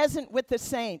present with the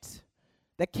saints.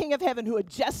 The King of Heaven who had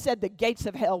just said the gates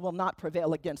of hell will not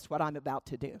prevail against what I'm about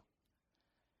to do.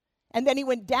 And then he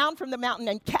went down from the mountain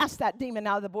and cast that demon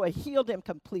out of the boy, healed him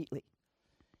completely.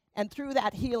 And through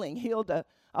that healing, healed a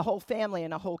whole family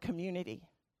and a whole community.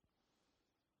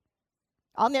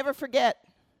 I'll never forget,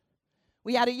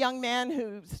 we had a young man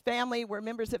whose family were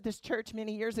members of this church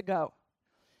many years ago.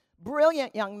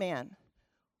 Brilliant young man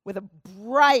with a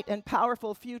bright and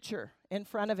powerful future in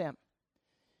front of him,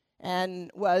 and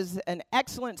was an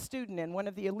excellent student in one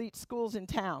of the elite schools in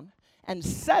town. And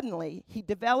suddenly, he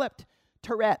developed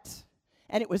Tourette's.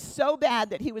 And it was so bad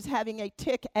that he was having a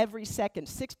tick every second,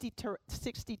 60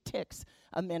 ticks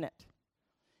a minute.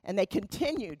 And they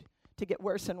continued to get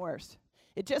worse and worse.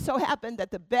 It just so happened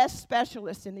that the best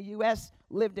specialist in the U.S.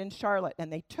 lived in Charlotte,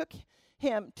 and they took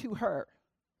him to her.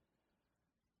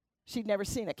 She'd never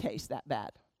seen a case that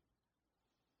bad.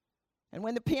 And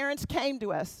when the parents came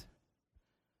to us,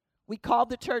 we called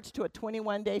the church to a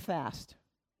 21-day fast.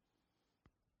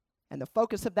 And the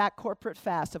focus of that corporate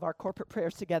fast, of our corporate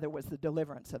prayers together, was the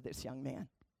deliverance of this young man.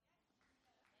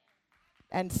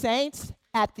 And saints,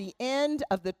 at the end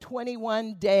of the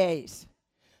 21 days,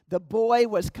 the boy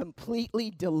was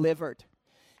completely delivered.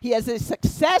 He is a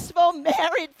successful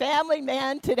married family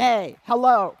man today.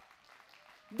 Hello.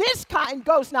 This kind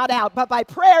goes not out, but by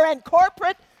prayer and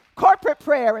corporate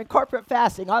prayer and corporate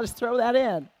fasting. I'll just throw that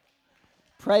in.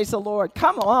 Praise the Lord.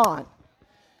 Come on.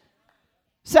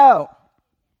 So,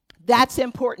 that's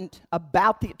important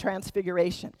about the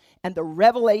Transfiguration and the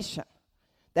revelation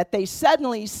that they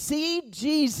suddenly see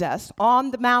Jesus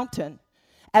on the mountain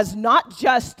as not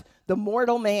just the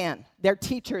mortal man, their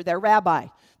teacher, their rabbi,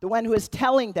 the one who is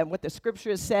telling them what the scripture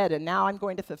has said, and now I'm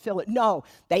going to fulfill it. No,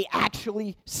 they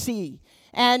actually see.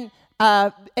 And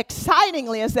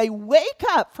excitingly, as they wake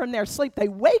up from their sleep, they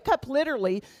wake up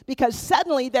literally because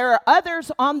suddenly there are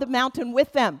others on the mountain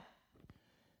with them.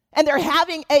 And they're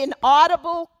having an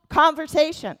audible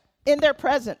conversation in their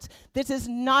presence. This is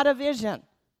not a vision.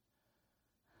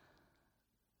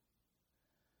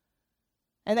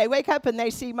 And they wake up and they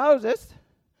see Moses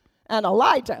and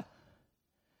Elijah.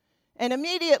 And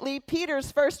immediately,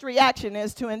 Peter's first reaction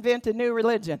is to invent a new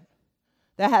religion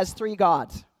that has 3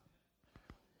 gods.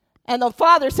 And the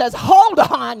Father says, hold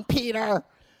on, Peter,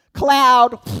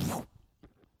 cloud.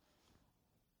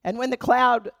 And when the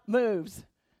cloud moves,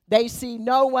 they see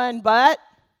no one but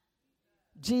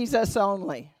Jesus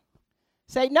only.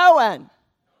 Say, no one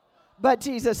but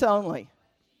Jesus only.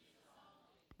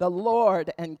 The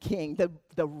Lord and King,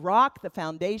 the rock, the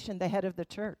foundation, the head of the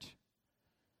church.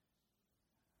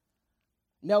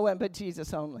 No one but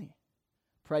Jesus only.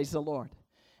 Praise the Lord.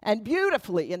 And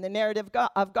beautifully in the narrative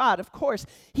of God, of course,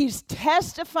 he's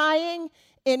testifying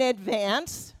in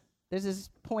advance. This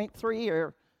is point 3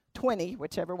 or 20,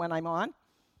 whichever one I'm on.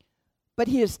 But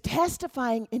he is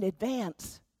testifying in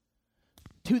advance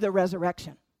to the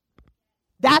resurrection.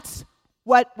 That's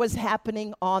what was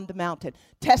happening on the mountain.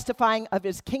 Testifying of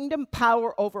his kingdom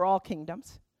power over all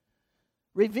kingdoms.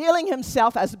 Revealing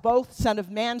himself as both Son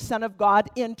of Man, Son of God,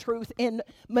 in truth, in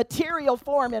material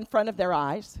form in front of their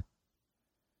eyes.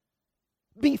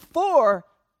 Before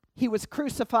he was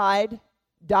crucified,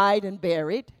 died, and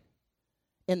buried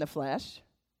in the flesh,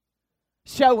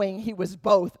 showing he was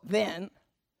both then,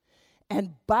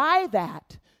 and by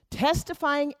that,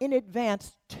 testifying in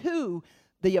advance to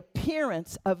the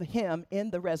appearance of him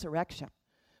in the resurrection,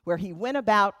 where he went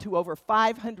about to over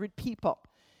 500 people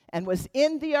and was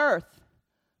in the earth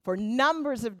for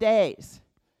numbers of days.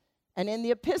 And in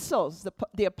the epistles,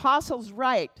 the apostles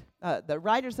write, the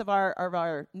writers of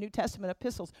our New Testament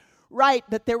epistles write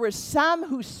that there were some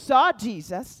who saw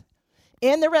Jesus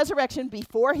in the resurrection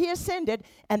before he ascended,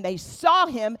 and they saw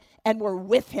him and were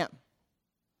with him.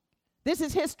 This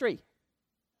is history.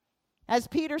 As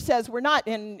Peter says, we're not,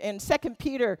 in 2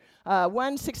 Peter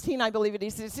 1:16, I believe it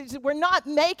is, he says, we're not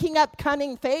making up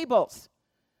cunning fables.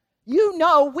 You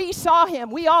know, we saw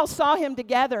him. We all saw him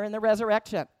together in the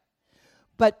resurrection.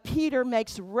 But Peter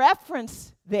makes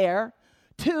reference there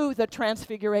to the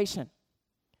Transfiguration,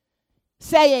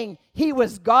 saying he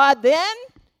was God then,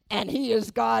 and he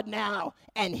is God now,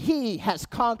 and he has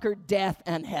conquered death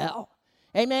and hell.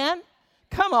 Amen?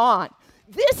 Come on.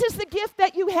 This is the gift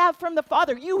that you have from the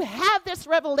Father. You have this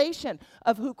revelation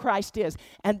of who Christ is.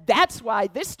 And that's why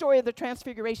this story of the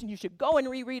Transfiguration, you should go and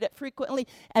reread it frequently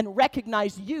and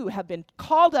recognize you have been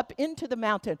called up into the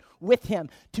mountain with him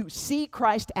to see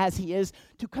Christ as he is,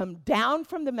 to come down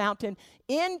from the mountain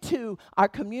into our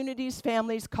communities,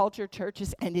 families, culture,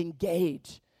 churches, and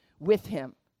engage with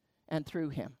him and through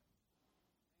him.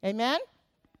 Amen?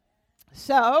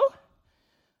 So,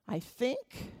 I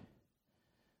think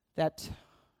that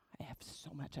I have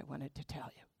so much I wanted to tell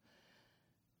you.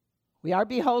 We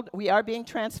are being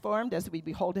transformed as we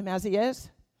behold him as he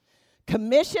is,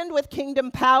 commissioned with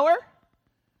kingdom power,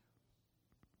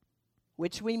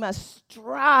 which we must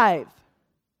strive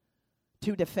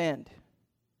to defend.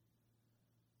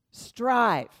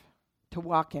 Strive to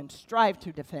walk in, strive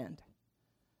to defend.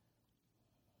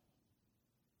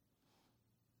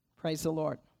 Praise the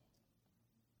Lord.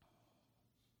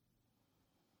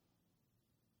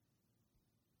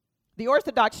 The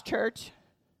Orthodox Church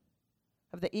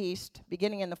of the East,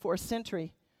 beginning in the 4th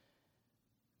century,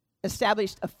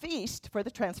 established a feast for the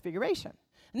Transfiguration.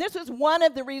 And this was one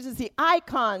of the reasons the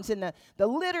icons and the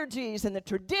liturgies and the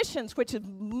traditions, which have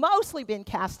mostly been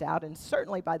cast out, and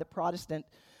certainly by Protestant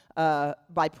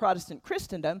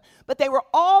Christendom, but they were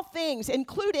all things,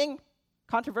 including,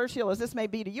 controversial as this may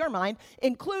be to your mind,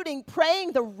 including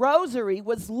praying the rosary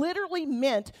was literally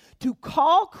meant to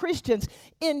call Christians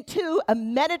into a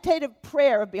meditative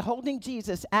prayer of beholding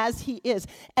Jesus as he is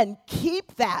and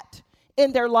keep that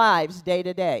in their lives day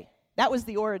to day. That was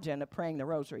the origin of praying the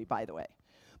rosary, by the way.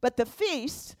 But the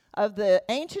feasts of the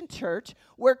ancient church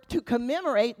were to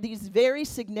commemorate these very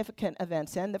significant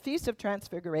events. And the Feast of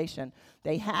Transfiguration,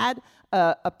 they had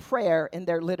a prayer in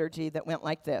their liturgy that went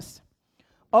like this.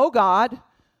 O God,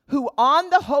 who on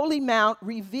the holy mount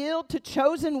revealed to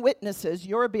chosen witnesses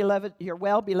your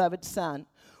well-beloved Son,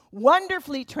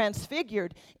 wonderfully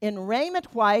transfigured in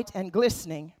raiment white and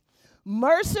glistening,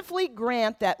 mercifully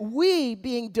grant that we,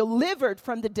 being delivered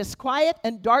from the disquiet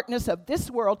and darkness of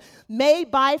this world, may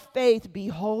by faith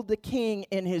behold the King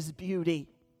in his beauty,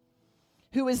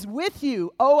 who is with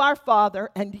you, O our Father,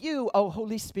 and you, O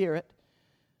Holy Spirit,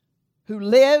 who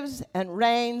lives and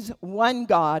reigns one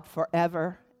God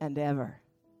forever and ever.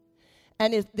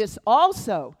 And this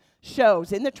also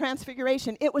shows in the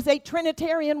Transfiguration, it was a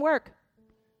Trinitarian work.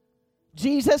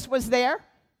 Jesus was there,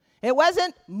 It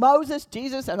wasn't Moses,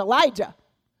 Jesus, and Elijah,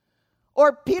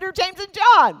 or Peter, James, and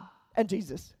John and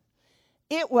Jesus.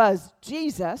 It was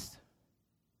Jesus,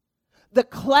 the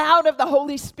cloud of the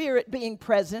Holy Spirit being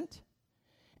present,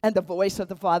 and the voice of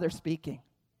the Father speaking.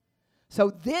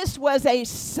 So this was a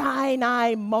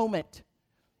Sinai moment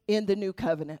in the new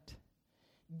covenant,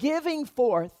 giving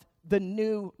forth the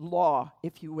new law,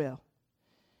 if you will.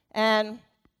 And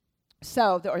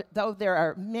so, though there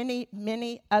are many,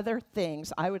 many other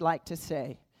things I would like to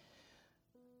say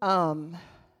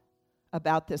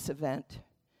about this event,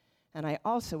 and I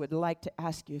also would like to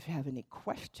ask you if you have any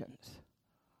questions.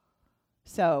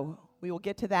 So we will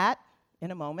get to that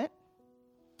in a moment.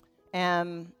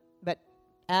 But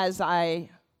as I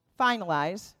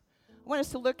finalize, I want us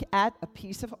to look at a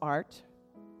piece of art.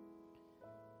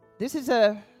 This is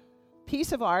a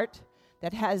piece of art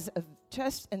that has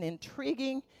just an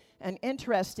intriguing and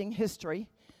interesting history.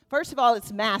 First of all,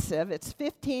 it's massive. It's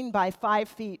 15 by 5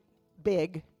 feet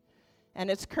big, and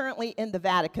it's currently in the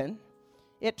Vatican.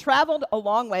 It traveled a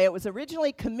long way. It was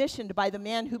originally commissioned by the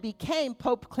man who became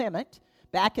Pope Clement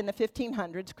back in the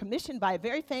 1500s, commissioned by a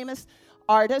very famous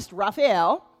artist,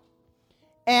 Raphael.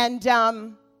 And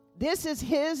this is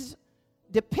his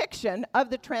depiction of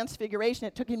the Transfiguration.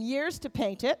 It took him years to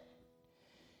paint it.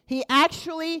 He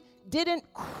actually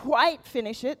didn't quite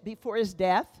finish it before his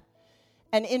death.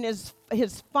 And in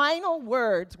his final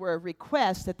words were a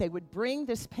request that they would bring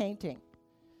this painting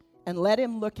and let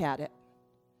him look at it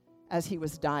as he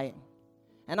was dying.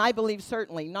 And I believe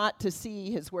certainly not to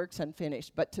see his works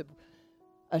unfinished, but to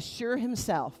assure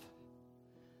himself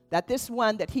that this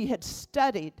one that he had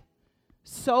studied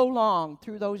so long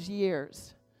through those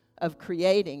years of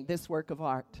creating this work of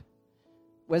art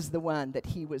was the one that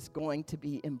he was going to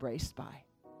be embraced by.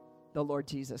 The Lord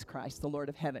Jesus Christ, the Lord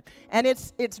of heaven. And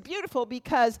it's beautiful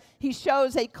because he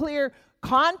shows a clear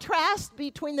contrast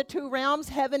between the two realms,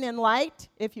 heaven and light,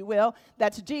 if you will.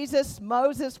 That's Jesus,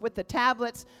 Moses with the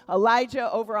tablets,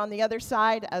 Elijah over on the other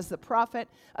side as the prophet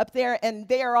up there, and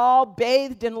they are all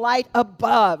bathed in light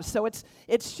above. So it's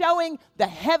showing the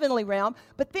heavenly realm.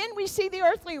 But then we see the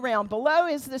earthly realm. Below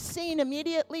is the scene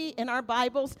immediately in our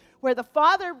Bibles where the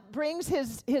Father brings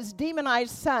his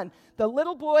demonized son, the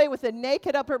little boy with a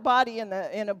naked upper body in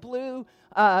a blue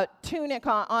tunic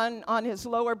on his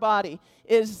lower body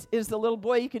is the little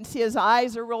boy. You can see his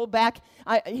eyes are rolled back.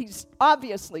 He's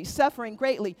obviously suffering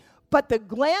greatly, but the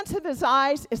glance of his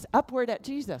eyes is upward at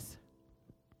Jesus.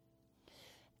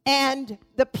 And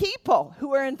the people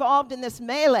who are involved in this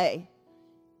melee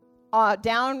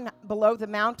down below the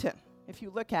mountain, if you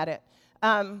look at it,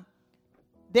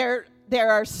 there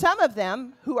are some of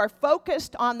them who are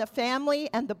focused on the family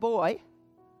and the boy,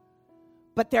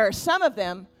 but there are some of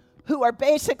them who are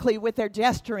basically, with their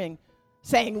gesturing,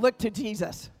 saying, look to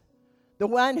Jesus, the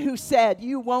one who said,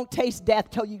 you won't taste death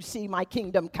till you see my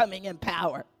kingdom coming in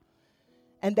power.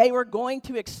 And they were going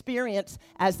to experience,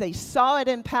 as they saw it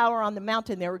in power on the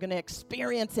mountain, they were going to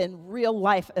experience in real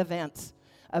life events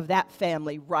of that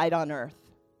family right on earth.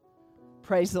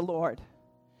 Praise the Lord.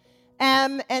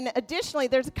 And additionally,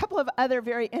 there's a couple of other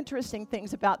very interesting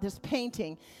things about this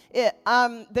painting.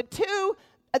 The two,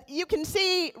 you can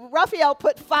see Raphael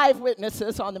put 5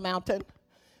 witnesses on the mountain.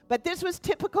 But this was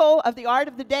typical of the art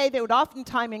of the day. They would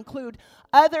oftentimes include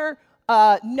other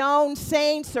known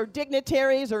saints or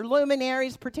dignitaries or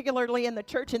luminaries, particularly in the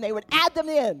church, and they would add them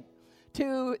in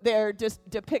to their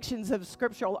depictions of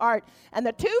scriptural art. And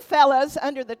the 2 fellas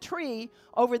under the tree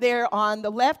over there on the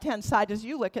left-hand side, as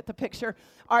you look at the picture,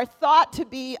 are thought to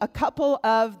be a couple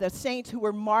of the saints who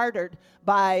were martyred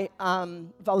by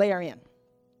Valerian,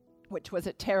 which was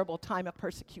a terrible time of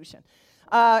persecution.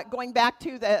 Going back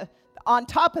to on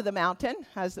top of the mountain,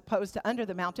 as opposed to under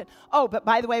the mountain. Oh, but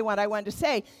by the way, what I wanted to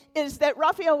say is that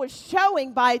Raphael was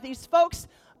showing by these folks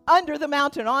under the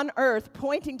mountain on earth,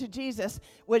 pointing to Jesus,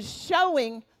 was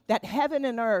showing that heaven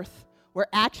and earth were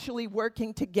actually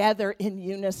working together in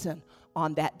unison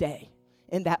on that day,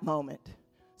 in that moment.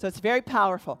 So it's very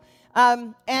powerful.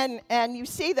 And you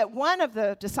see that one of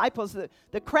the disciples,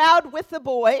 the crowd with the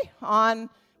boy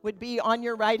would be on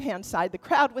your right-hand side. The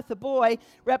crowd with the boy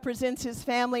represents his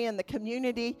family and the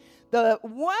community. The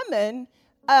woman,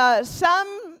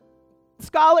 some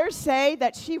scholars say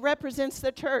that she represents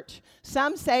the church.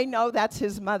 Some say, no, that's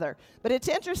his mother. But it's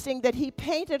interesting that he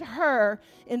painted her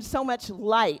in so much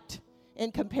light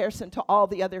in comparison to all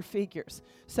the other figures.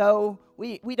 So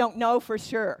we don't know for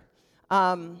sure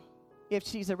if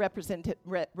she's a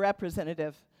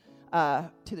representative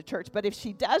to the church. But if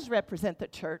she does represent the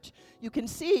church, you can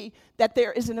see that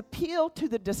there is an appeal to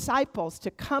the disciples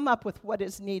to come up with what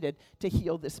is needed to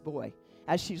heal this boy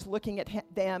as she's looking at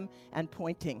them and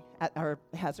pointing at, or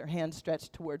has her hand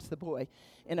stretched towards the boy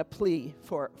in a plea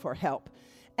for help.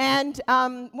 And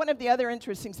one of the other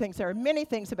interesting things, there are many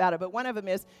things about it, but one of them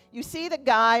is, you see the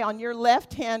guy on your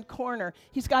left-hand corner,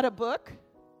 he's got a book.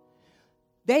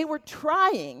 They were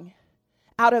trying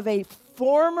out of a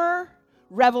former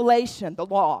revelation, the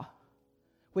law,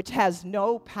 which has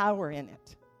no power in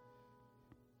it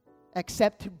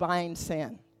except to bind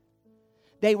sin.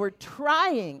 They were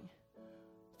trying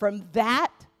from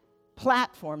that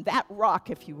platform, that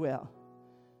rock, if you will,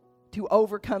 to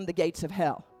overcome the gates of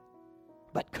hell,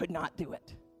 but could not do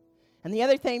it. And the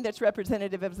other thing that's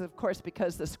representative is, of course,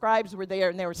 because the scribes were there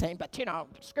and they were saying, but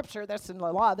Scripture this and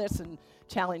the law this, and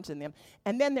challenging them.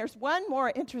 And then there's one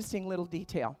more interesting little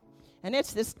detail. And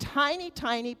it's this tiny,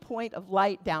 tiny point of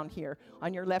light down here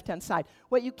on your left-hand side.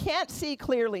 What you can't see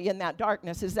clearly in that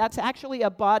darkness is that's actually a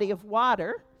body of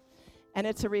water, and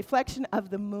it's a reflection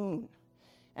of the moon.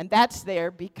 And that's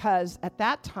there because at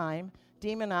that time,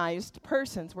 demonized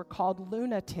persons were called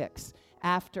lunatics,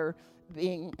 after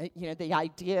being,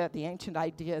 the ancient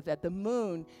idea that the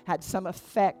moon had some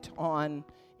effect on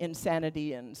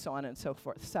insanity and so on and so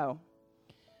forth. So,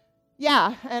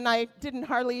 yeah, and I didn't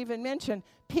hardly even mention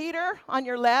Peter on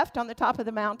your left on the top of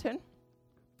the mountain.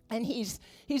 And he's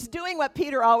doing what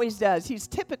Peter always does. He's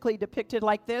typically depicted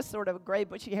like this, sort of a gray,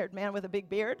 bushy-haired man with a big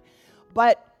beard.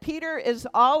 But Peter is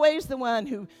always the one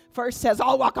who first says,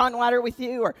 I'll walk on water with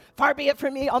you, or far be it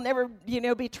from me, I'll never,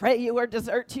 betray you or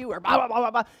desert you, or blah, blah, blah,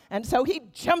 blah, blah. And so he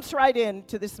jumps right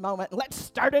into this moment. Let's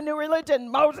start a new religion.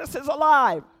 Moses is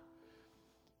alive.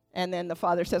 And then the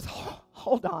Father says,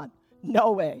 hold on,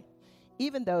 no way.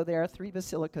 Even though there are 3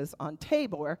 basilicas on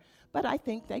Tabor, but I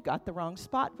think they got the wrong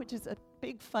spot, which is a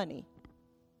big funny.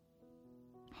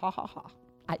 Ha, ha, ha,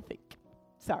 I think.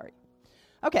 Sorry.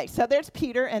 Okay, so there's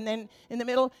Peter, and then in the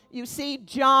middle, you see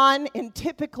John, and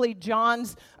typically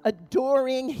John's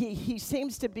adoring. He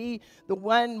seems to be the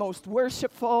one most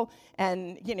worshipful,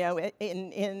 and,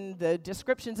 in the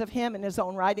descriptions of him in his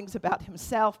own writings about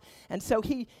himself. And so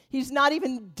he's not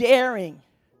even daring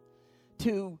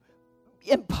to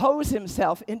impose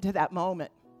himself into that moment.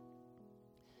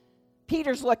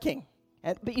 Peter's looking.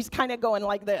 But he's kind of going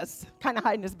like this, kind of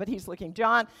hiding his, but he's looking.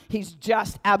 John, he's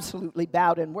just absolutely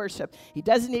bowed in worship. He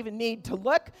doesn't even need to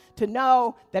look to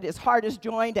know that his heart is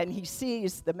joined and he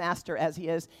sees the master as he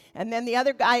is. And then the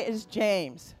other guy is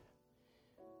James,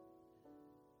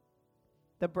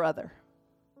 the brother,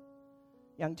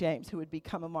 young James, who would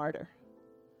become a martyr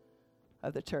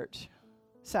of the church.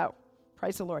 So,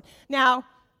 praise the Lord. Now,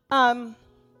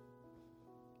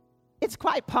 it's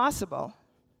quite possible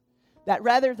that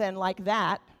rather than like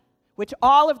that, which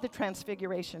all of the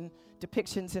Transfiguration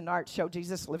depictions in art show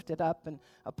Jesus lifted up and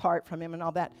apart from him and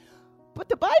all that, but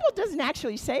the Bible doesn't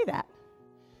actually say that.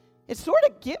 It sort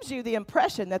of gives you the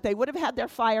impression that they would have had their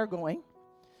fire going.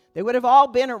 They would have all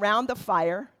been around the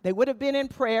fire. They would have been in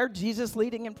prayer, Jesus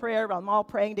leading in prayer, them all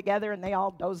praying together, and they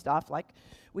all dozed off like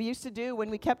we used to do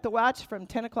when we kept the watch from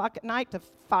 10 o'clock at night to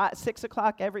 6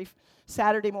 o'clock every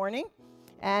Saturday morning.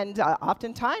 And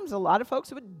oftentimes, a lot of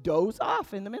folks would doze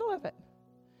off in the middle of it.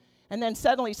 And then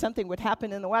suddenly something would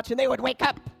happen in the watch, and they would wake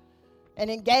up and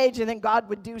engage, and then God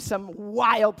would do some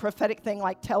wild prophetic thing,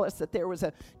 like tell us that there was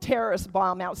a terrorist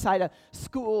bomb outside a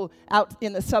school out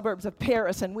in the suburbs of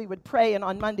Paris, and we would pray, and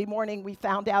on Monday morning we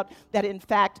found out that, in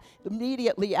fact,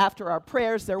 immediately after our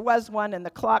prayers, there was one, and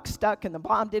the clock stuck, and the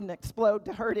bomb didn't explode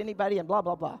to hurt anybody, and blah,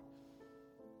 blah, blah.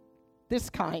 This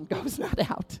kind goes not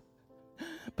out,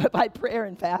 but by prayer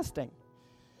and fasting.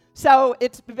 So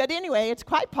but anyway, it's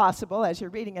quite possible, as you're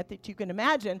reading it, that you can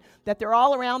imagine that they're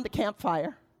all around the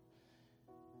campfire,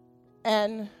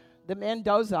 and the men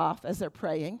doze off as they're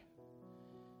praying,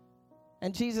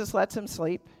 and Jesus lets them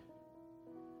sleep,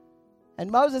 and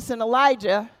Moses and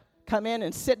Elijah come in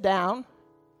and sit down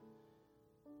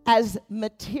as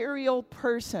material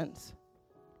persons,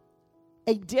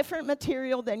 a different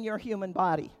material than your human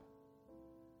body,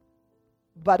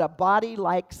 but a body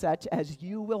like such as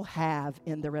you will have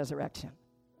in the resurrection.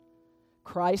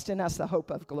 Christ in us, the hope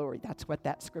of glory. That's what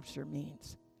that scripture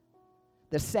means.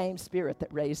 The same Spirit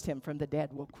that raised him from the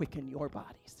dead will quicken your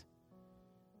bodies.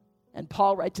 And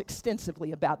Paul writes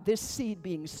extensively about this seed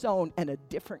being sown and a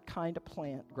different kind of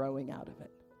plant growing out of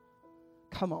it.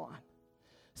 Come on.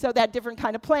 So that different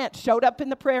kind of plant showed up in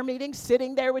the prayer meeting,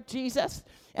 sitting there with Jesus,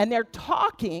 and they're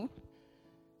talking.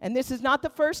 And this is not the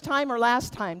first time or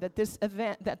last time that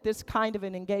this kind of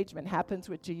an engagement happens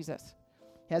with Jesus.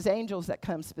 He has angels that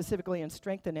come specifically and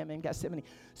strengthen him in Gethsemane.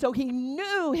 So he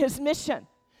knew his mission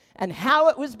and how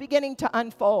it was beginning to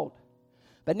unfold.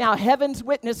 But now heaven's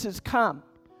witnesses come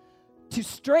to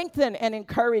strengthen and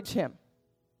encourage him.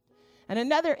 And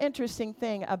another interesting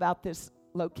thing about this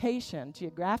location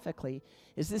geographically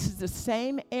is this is the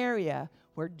same area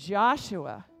where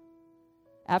Joshua,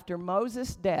 after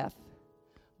Moses' death,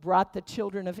 brought the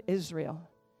children of Israel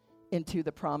into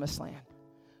the promised land,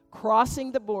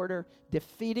 crossing the border,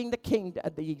 defeating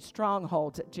the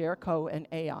strongholds at Jericho and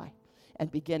Ai, and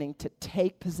beginning to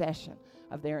take possession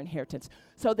of their inheritance.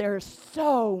 So there are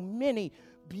so many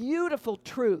beautiful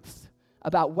truths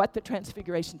about what the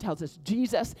Transfiguration tells us.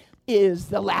 Jesus is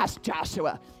the last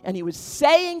Joshua. And he was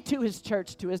saying to his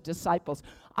church, to his disciples,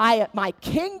 my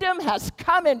kingdom has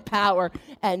come in power,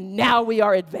 and now we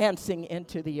are advancing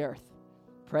into the earth.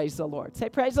 Praise the Lord. Say,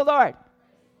 praise the Lord.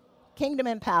 Kingdom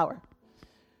and power.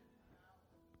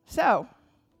 So,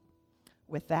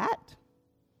 with that,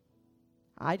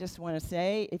 I just want to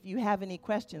say, if you have any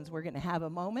questions, we're going to have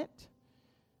a moment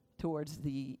towards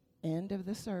the end of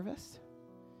the service.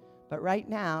 But right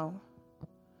now,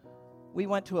 we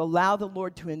want to allow the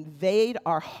Lord to invade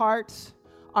our hearts,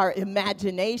 our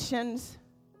imaginations,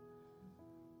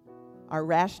 our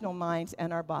rational minds,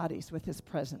 and our bodies with his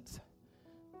presence.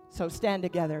 So stand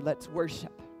together, let's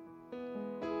worship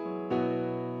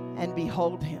and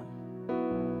behold him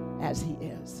as he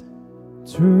is.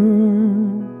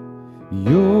 Turn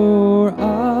your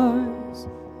eyes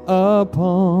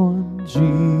upon Jesus.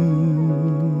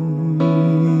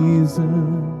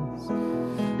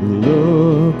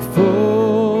 Look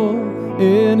full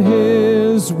in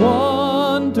his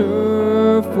wonderful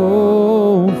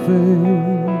face,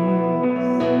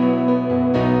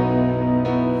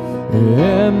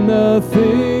 and the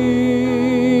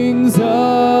things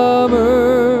of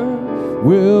earth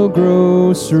will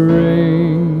grow strangely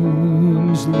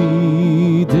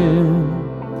dim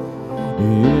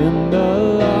in the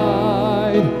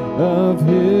light of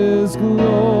his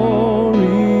glory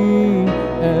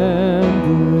and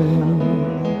grace.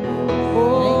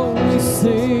 Oh, we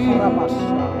sing,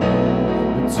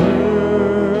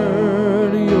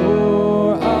 turn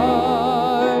your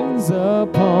eyes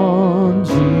upon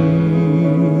Jesus.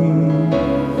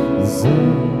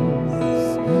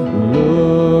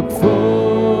 Look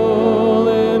full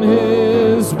in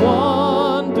his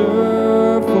wonderful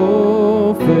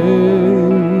face,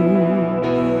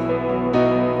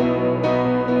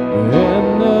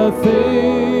 and the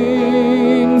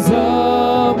things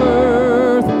of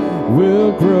earth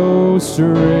will grow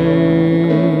strangely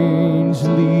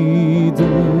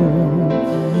dim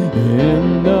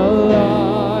in the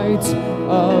light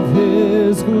of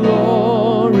his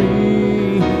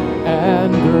glory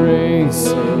and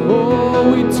grace.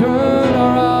 Oh, we turn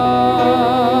our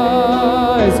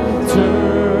eyes,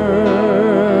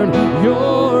 turn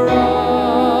your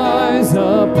eyes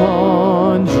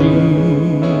upon Jesus.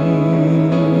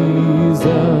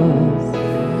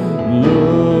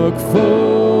 Look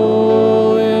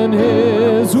full in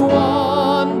his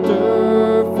wonderful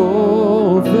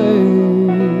face,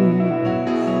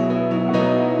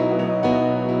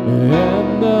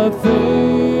 and the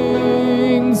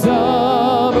things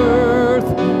of earth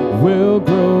will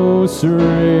grow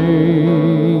strangely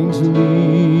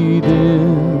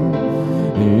dim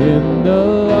in the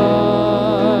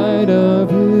light of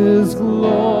his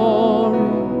glory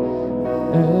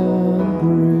and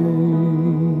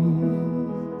grace.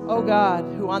 O God,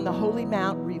 who on the holy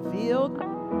mount revealed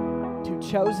to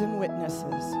chosen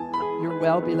witnesses your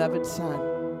well-beloved Son,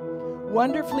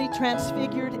 wonderfully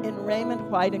transfigured in raiment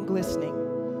white and glistening,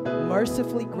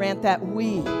 mercifully grant that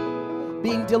we,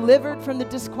 being delivered from the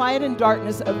disquiet and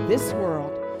darkness of this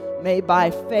world, may by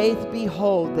faith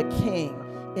behold the King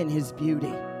in his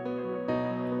beauty,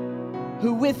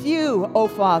 who with you, O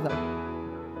Father,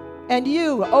 and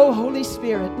you, O Holy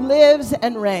Spirit, lives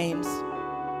and reigns,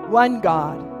 one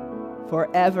God,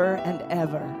 forever and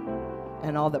ever.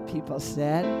 And all the people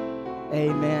said,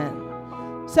 amen.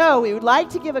 So we would like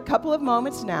to give a couple of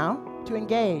moments now to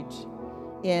engage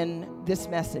in this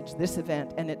message, this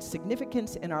event, and its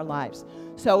significance in our lives.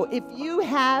 So if you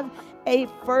have a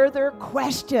further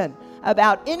question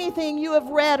about anything you have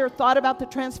read or thought about the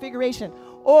Transfiguration,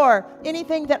 or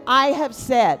anything that I have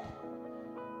said,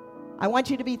 I want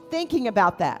you to be thinking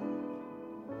about that.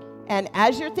 And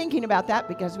as you're thinking about that,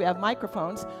 because we have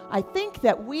microphones, I think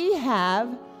that we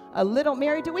have a little,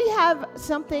 Mary, do we have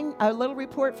something, a little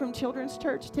report from Children's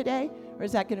Church today? Or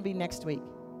is that going to be next week?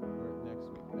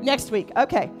 Next week,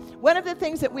 okay. One of the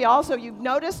things that we also, you've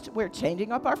noticed, we're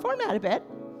changing up our format a bit.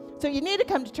 So you need to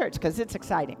come to church because it's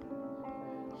exciting.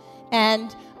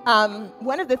 And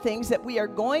one of the things that we are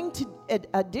going to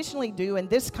additionally do in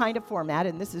this kind of format,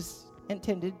 and this is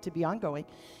intended to be ongoing,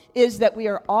 is that we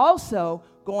are also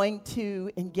going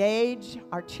to engage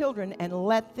our children and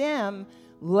let them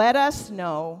let us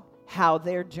know how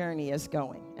their journey is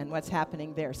going and what's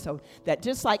happening there. So that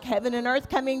just like heaven and earth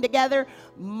coming together,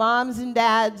 moms and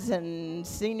dads and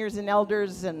seniors and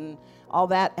elders and all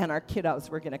that, and our kiddos,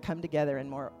 we're going to come together in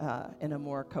a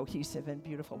more cohesive and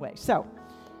beautiful way. So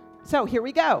here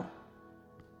we go.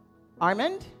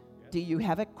 Armand, do you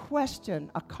have a question,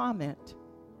 a comment?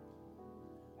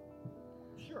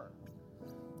 Sure.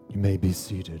 You may be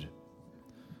seated.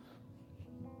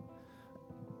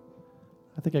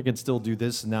 I think I can still do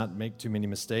this and not make too many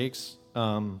mistakes.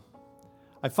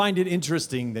 I find it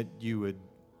interesting that you would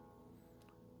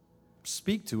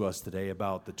speak to us today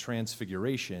about the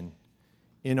Transfiguration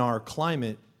in our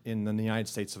climate in the United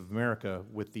States of America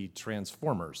with the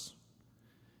Transformers.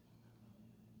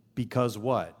 Because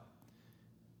what?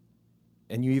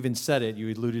 And you even said it, you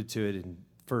alluded to it in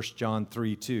 1 John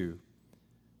 3:2.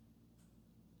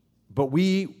 But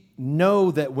we know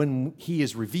that when he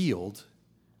is revealed,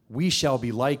 we shall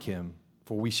be like him,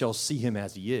 for we shall see him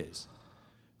as he is,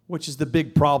 which is the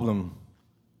big problem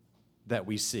that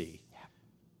we see.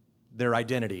 Their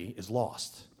identity is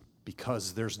lost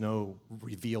because there's no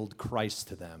revealed Christ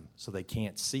to them, so they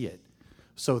can't see it.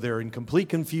 So they're in complete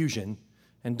confusion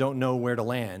and don't know where to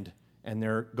land, and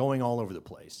they're going all over the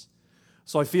place.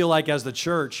 So I feel like as the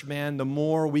church, man, the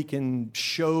more we can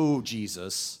show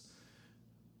Jesus,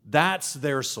 that's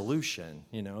their solution.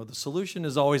 You know, the solution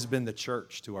has always been the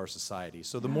church to our society.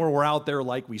 So the more we're out there,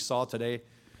 like we saw today,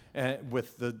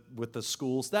 with the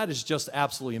schools, that is just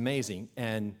absolutely amazing.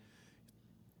 And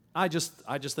I just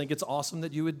think it's awesome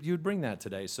that you would bring that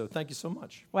today. So thank you so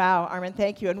much. Wow, Armin,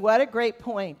 thank you. And what a great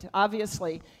point,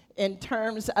 obviously, in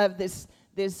terms of this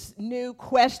new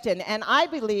question. And I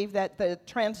believe that the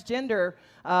transgender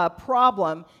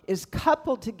problem is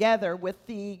coupled together with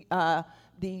these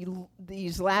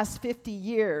last 50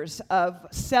 years of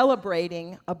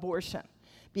celebrating abortion.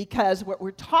 Because what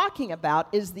we're talking about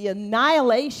is the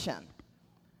annihilation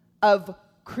of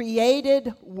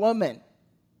created woman,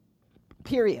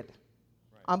 period,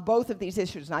 on both of these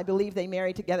issues. And I believe they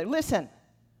marry together. Listen,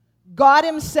 God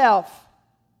himself,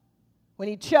 when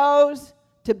he chose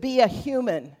to be a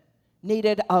human,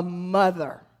 needed a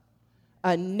mother,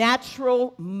 a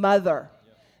natural mother,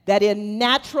 that in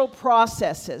natural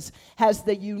processes has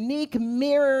the unique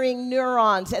mirroring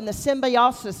neurons and the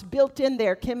symbiosis built in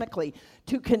there chemically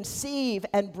to conceive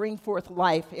and bring forth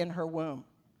life in her womb.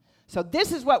 So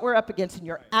this is what we're up against, and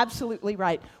you're absolutely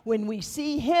right. When we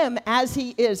see him as he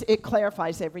is, it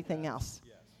clarifies everything else.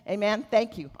 Yes. Amen?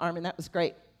 Thank you, Armin. That was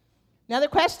great. Another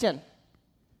question.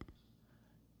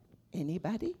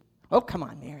 Anybody? Oh, come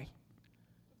on, Mary.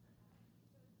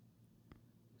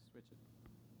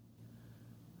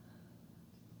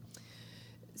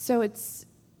 So it's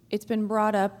been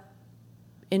brought up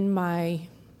in my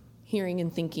hearing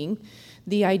and thinking,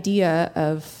 the idea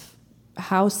of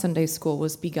how Sunday school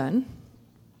was begun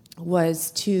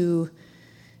was to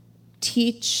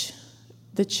teach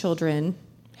the children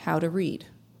how to read,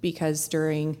 because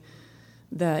during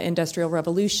the Industrial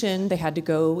Revolution, they had to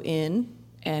go in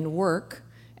and work,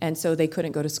 and so they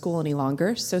couldn't go to school any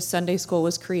longer. So Sunday school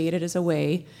was created as a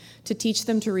way to teach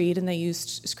them to read, and they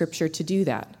used Scripture to do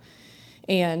that.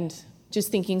 And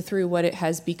just thinking through what it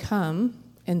has become,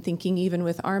 and thinking even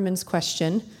with Armin's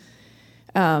question,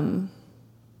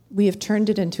 we have turned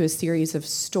it into a series of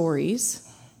stories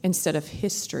instead of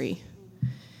history.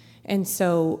 And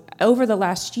so over the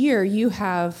last year, you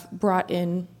have brought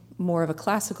in more of a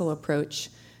classical approach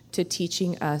to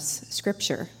teaching us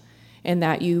Scripture, and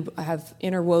that you have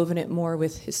interwoven it more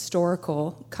with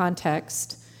historical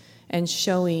context and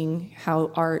showing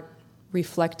how art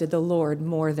reflected the Lord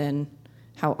more than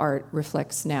how art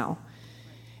reflects now.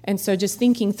 And so just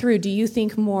thinking through, do you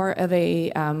think more of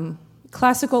a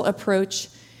classical approach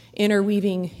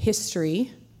interweaving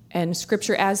history and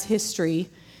Scripture as history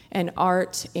and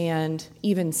art and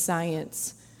even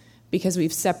science, because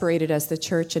we've separated as the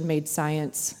church and made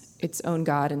science its own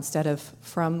God instead of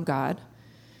from God?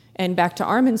 And back to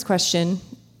Armin's question,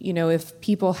 you know, if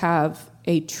people have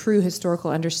a true historical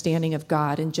understanding of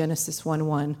God in Genesis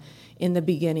 1:1, in the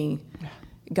beginning,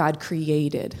 God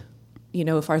created. You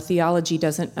know, if our theology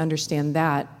doesn't understand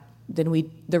that,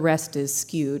 then the rest is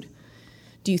skewed.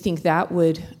 Do you think that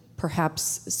would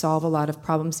perhaps solve a lot of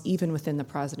problems even within the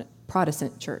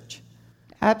Protestant church?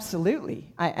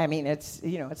 Absolutely. I mean, it's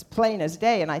plain as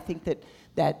day, and I think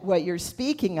that what you're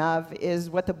speaking of is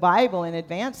what the Bible in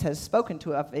advance has spoken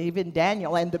to of, even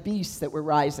Daniel and the beasts that were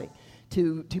rising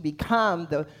to become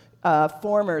the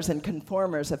formers and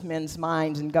conformers of men's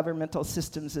minds and governmental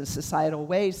systems and societal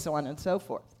ways, so on and so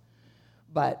forth.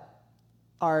 But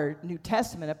our New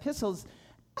Testament epistles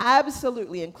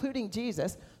absolutely, including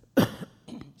Jesus,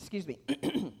 excuse me,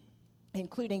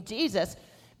 including Jesus,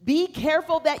 be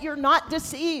careful that you're not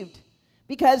deceived.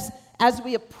 Because as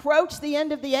we approach the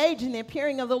end of the age and the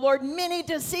appearing of the Lord, many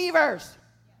deceivers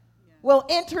will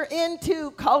enter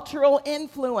into cultural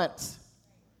influence.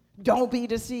 Don't be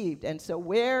deceived. And so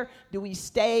where do we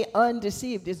stay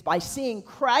undeceived is by seeing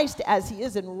Christ as he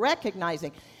is and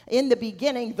recognizing in the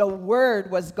beginning the Word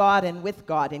was God and with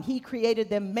God, and he created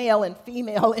them male and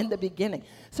female in the beginning.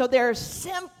 So there are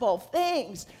simple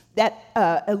things that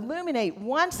illuminate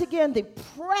once again the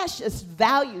precious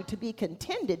value to be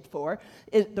contended for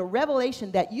is the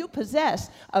revelation that you possess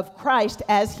of Christ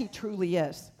as he truly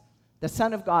is, the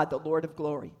Son of God, the Lord of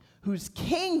glory, whose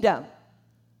kingdom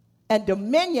and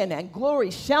dominion and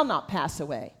glory shall not pass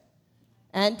away,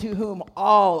 and to whom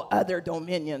all other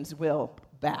dominions will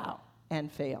bow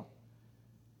and fail.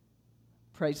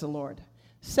 Praise the Lord.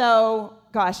 So,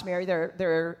 gosh, Mary,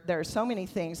 there are so many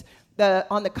things.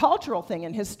 On the cultural thing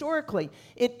and historically,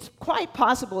 it's quite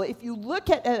possible if you look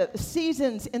at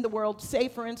seasons in the world, say,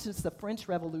 for instance, the French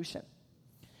Revolution,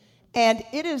 and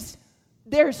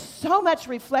there's so much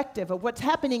reflective of what's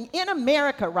happening in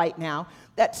America right now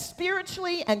that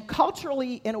spiritually and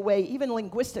culturally, in a way, even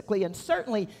linguistically, and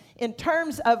certainly in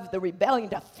terms of the rebellion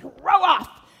to throw off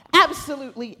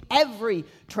absolutely every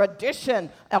tradition,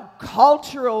 a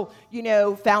cultural,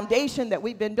 foundation that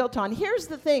we've been built on. Here's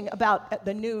the thing about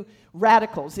the new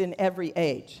radicals in every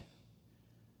age.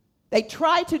 They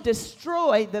try to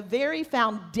destroy the very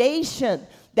foundation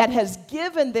that has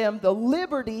given them the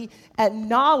liberty and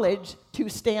knowledge to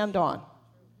stand on.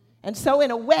 And so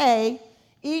in a way,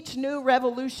 each new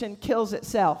revolution kills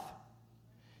itself.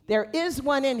 There is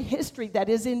one in history that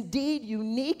is indeed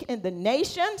unique in the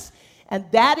nations, and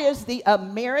that is the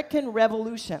American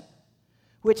Revolution,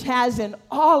 which has in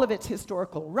all of its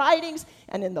historical writings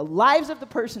and in the lives of the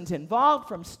persons involved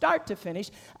from start to finish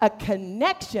a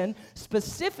connection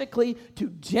specifically to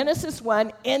Genesis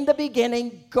 1, in the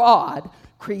beginning, God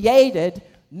created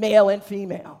male and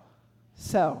female.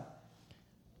 So,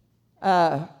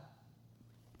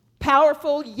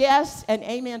 powerful, yes, and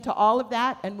amen to all of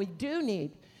that. And we do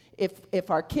need, if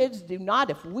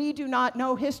we do not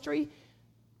know history,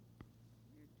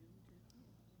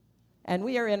 and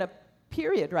we are in a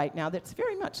period right now that's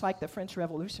very much like the French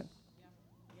Revolution.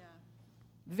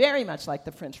 Very much like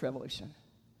the French Revolution.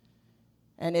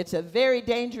 And it's a very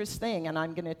dangerous thing, and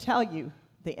I'm going to tell you,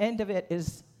 the end of it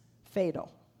is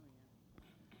fatal.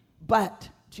 But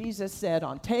Jesus said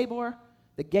on Tabor,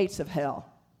 the gates of hell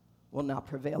will not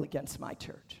prevail against my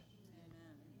church.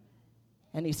 Amen.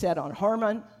 And he said on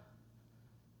Hermon,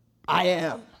 I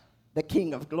am the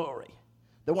King of glory,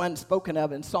 the one spoken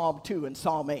of in Psalm 2 and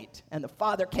Psalm 8. And the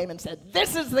Father came and said,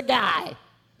 this is the guy.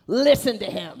 Listen to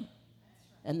him.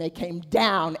 And they came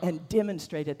down and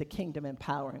demonstrated the kingdom and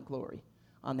power and glory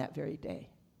on that very day.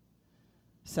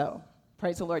 So,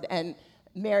 praise the Lord. And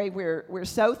Mary, we're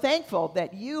so thankful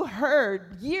that you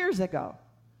heard years ago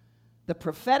the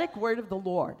prophetic word of the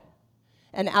Lord.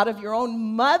 And out of your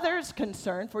own mother's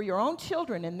concern for your own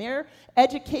children and their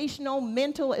educational,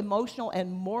 mental, emotional,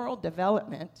 and moral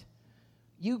development,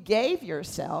 you gave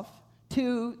yourself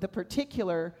to the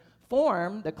particular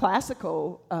form, the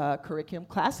classical curriculum,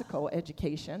 classical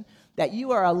education, that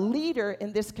you are a leader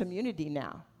in this community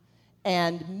now.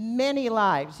 And many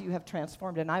lives you have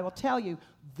transformed. And I will tell you,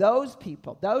 those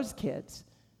people, those kids,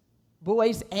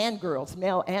 boys and girls,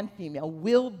 male and female,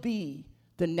 will be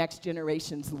the next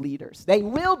generation's leaders. They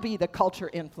will be the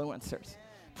culture influencers.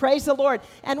 Praise the Lord.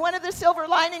 And one of the silver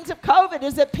linings of COVID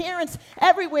is that parents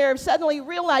everywhere have suddenly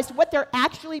realized what they're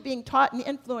actually being taught and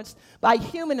influenced by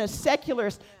humanists,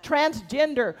 secularists,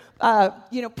 transgender,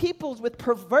 peoples with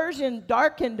perversion,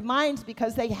 darkened minds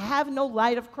because they have no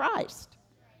light of Christ.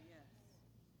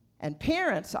 And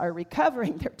parents are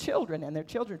recovering their children and their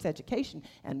children's education,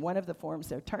 and one of the forms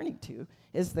they're turning to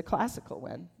is the classical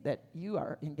one that you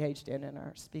are engaged in and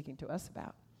are speaking to us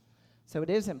about. So it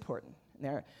is important.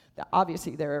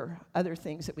 Obviously, there are other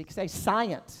things that we can say.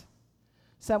 Science.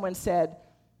 Someone said,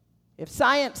 if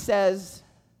science says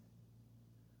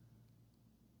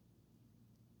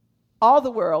all the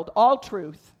world, all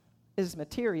truth is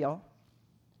material,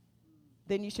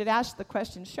 then you should ask the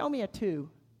question, show me a 2.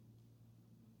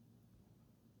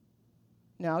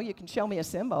 No, you can show me a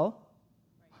symbol.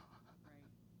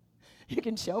 You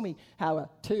can show me how a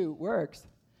 2 works.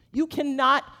 You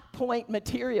cannot point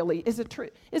materially. Is it true?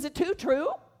 Is it 2 true?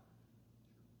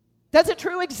 Does a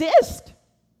true exist?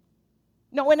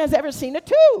 No one has ever seen a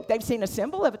 2. They've seen a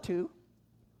symbol of a 2. Do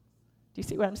you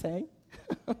see what I'm saying?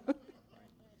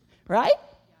 Right?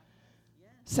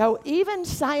 So even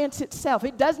science itself,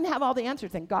 it doesn't have all the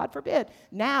answers, and God forbid.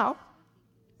 Now,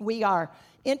 We are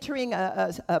entering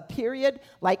a period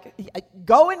like,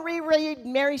 go and reread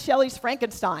Mary Shelley's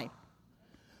Frankenstein.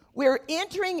 We're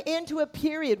entering into a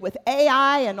period with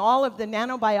AI and all of the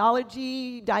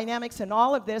nanobiology dynamics and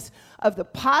all of this, of the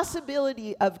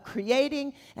possibility of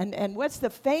creating, and what's the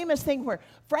famous thing where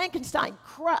Frankenstein,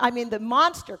 the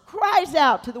monster cries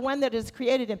out to the one that has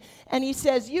created him, and he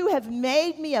says, "You have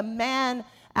made me a man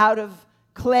out of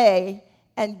clay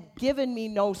and given me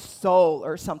no soul,"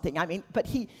 or something. But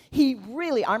he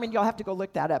really, you'll have to go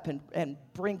look that up and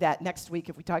bring that next week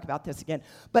if we talk about this again.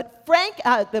 But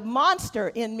the monster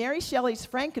in Mary Shelley's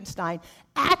Frankenstein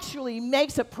actually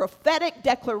makes a prophetic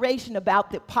declaration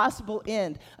about the possible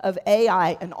end of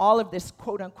AI and all of this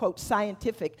quote-unquote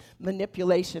scientific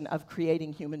manipulation of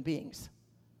creating human beings.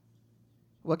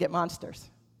 We'll get monsters.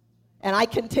 And I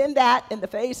contend that in the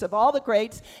face of all the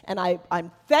greats, and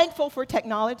I'm thankful for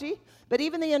technology, but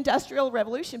even the Industrial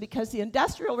Revolution, because the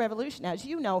Industrial Revolution, as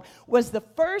you know, was the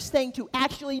first thing to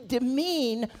actually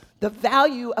demean the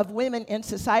value of women in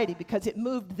society, because it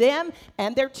moved them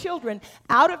and their children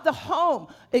out of the home.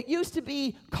 It used to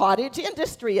be cottage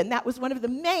industry, and that was one of the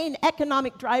main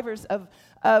economic drivers of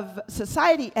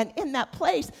society. And in that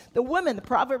place, the woman, the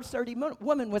Proverbs 30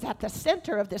 woman, was at the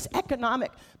center of this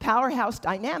economic powerhouse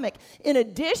dynamic, in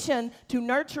addition to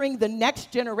nurturing the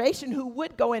next generation who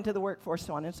would go into the workforce,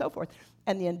 so on and so forth.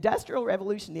 And the Industrial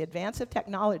Revolution, the advance of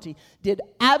technology, did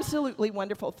absolutely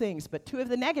wonderful things. But two of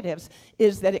the negatives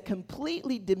is that it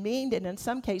completely demeaned and in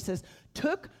some cases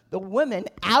took the woman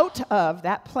out of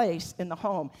that place in the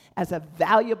home as a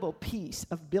valuable piece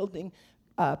of building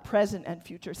present and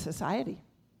future society.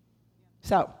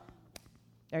 So,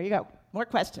 there you go. More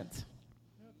questions?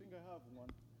 I think I have one.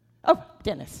 Oh,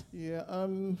 Dennis. Yeah,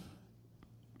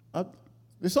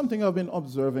 there's something I've been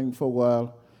observing for a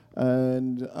while,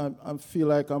 and I feel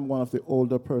like I'm one of the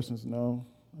older persons now.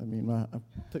 I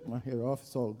take my hair off,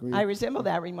 it's all green. I resemble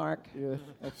that remark. Yeah.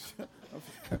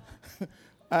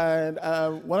 And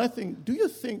when I think, do you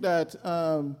think that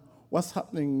what's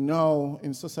happening now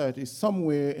in society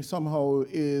somehow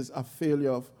is a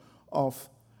failure of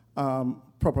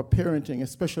proper parenting,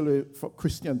 especially for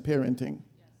Christian parenting?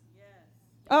 Yes.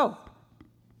 Oh,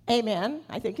 amen.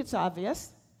 I think it's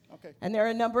obvious. Okay. And there are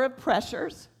a number of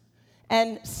pressures.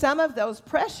 And some of those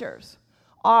pressures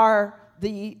are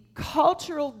the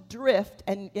cultural drift,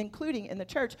 and including in the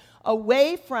church,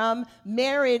 away from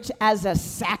marriage as a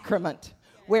sacrament,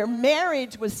 where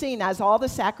marriage was seen as all the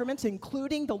sacraments,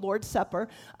 including the Lord's Supper,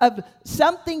 of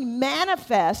something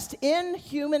manifest in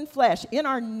human flesh, in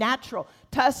our natural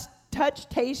touch,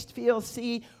 taste, feel,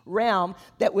 see realm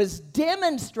that was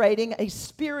demonstrating a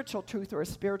spiritual truth or a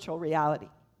spiritual reality.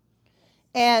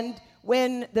 And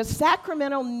when the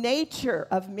sacramental nature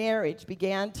of marriage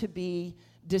began to be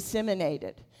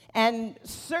disseminated, and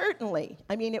certainly,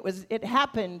 it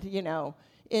happened,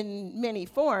 in many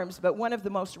forms, but one of the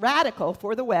most radical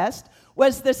for the West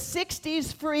was the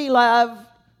 60s free love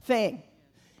thing.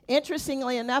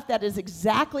 Interestingly enough, that is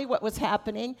exactly what was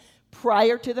happening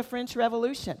prior to the French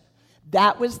Revolution.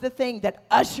 That was the thing that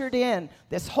ushered in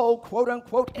this whole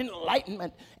quote-unquote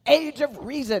Enlightenment, age of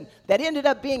reason, that ended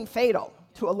up being fatal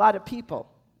to a lot of people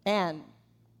and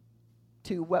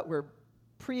to what were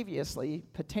previously,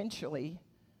 potentially,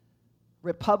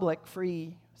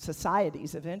 republic-free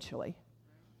societies eventually.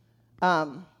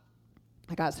 I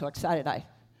got so excited I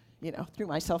threw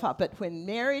myself out. But when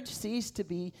marriage ceased to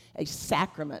be a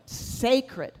sacrament,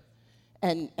 sacred,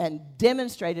 and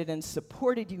demonstrated and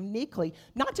supported uniquely,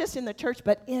 not just in the church,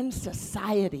 but in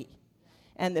society.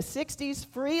 And the 60s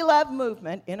free love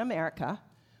movement in America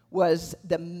was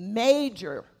the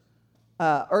major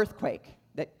earthquake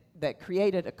that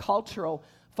created a cultural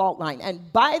fault line.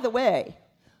 And by the way,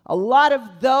 a lot of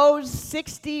those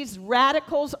 60s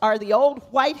radicals are the old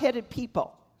white-headed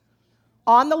people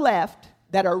on the left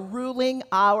that are ruling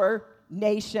our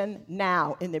nation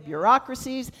now in the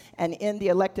bureaucracies and in the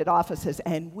elected offices.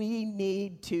 And we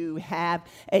need to have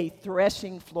a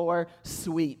threshing floor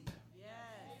sweep.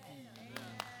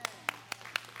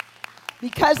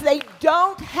 Because they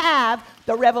don't have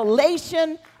the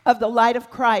revelation of the light of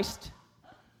Christ,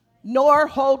 nor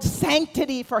hold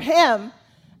sanctity for him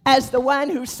as the one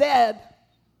who said,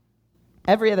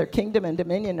 every other kingdom and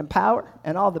dominion and power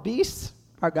and all the beasts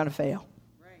are going to fail.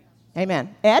 Right.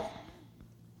 Amen. Ed?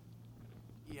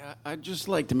 Yeah, I'd just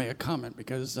like to make a comment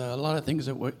because a lot of things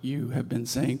that what you have been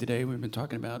saying today, we've been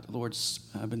talking about, the Lord's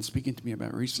been speaking to me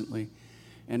about recently.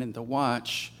 And in the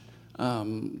watch,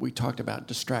 we talked about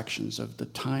distractions of the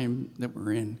time that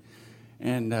we're in.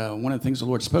 And one of the things the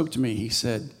Lord spoke to me, he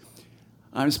said,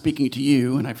 I'm speaking to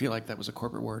you, and I feel like that was a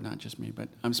corporate word, not just me, but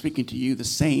I'm speaking to you the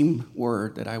same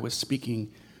word that I was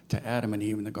speaking to Adam and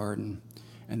Eve in the garden,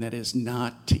 and that is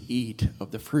not to eat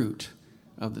of the fruit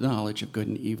of the knowledge of good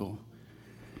and evil.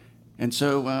 And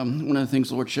so one of the things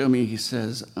the Lord showed me, he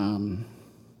says,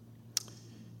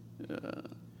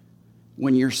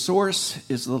 when your source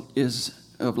is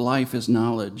of life is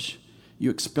knowledge, you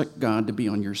expect God to be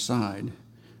on your side.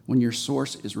 When your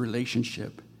source is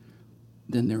relationship,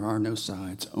 then there are no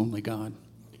sides, only God.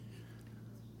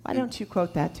 Why don't you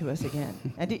quote that to us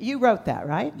again? And you wrote that,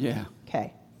 right? Yeah.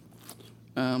 Okay.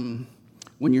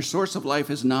 When your source of life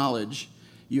is knowledge,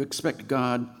 you expect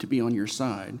God to be on your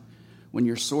side. When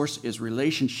your source is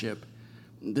relationship,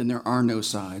 then there are no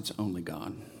sides, only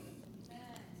God.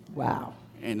 Wow.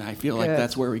 And I feel like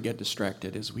that's where we get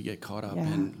distracted, is we get caught up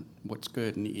Yeah. in what's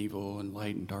good and evil and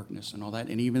light and darkness and all that.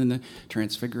 And even in the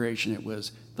Transfiguration, it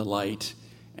was the light.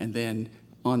 And then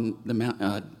on the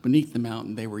mount, beneath the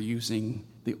mountain, they were using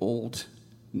the old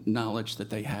knowledge that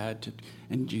they had,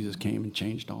 and Jesus came and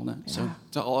changed all that. Yeah. So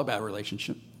it's all about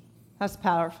relationship. That's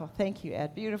powerful. Thank you,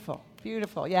 Ed. Beautiful.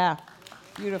 Beautiful. Yeah.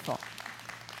 Beautiful.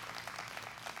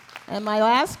 And my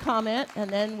last comment, and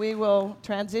then we will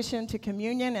transition to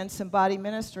communion and some body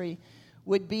ministry,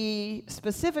 would be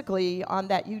specifically on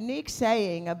that unique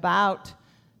saying about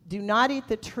do not eat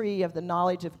the tree of the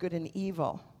knowledge of good and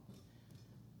evil.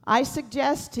 I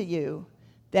suggest to you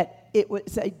that it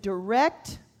was a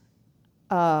direct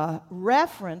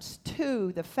reference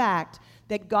to the fact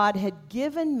that God had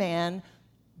given man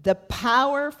the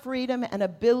power, freedom, and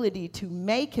ability to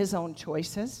make his own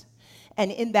choices.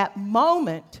 And in that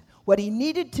moment, what he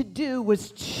needed to do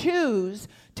was choose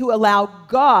to allow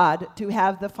God to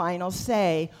have the final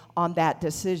say on that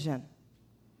decision.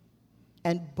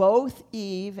 And both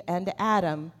Eve and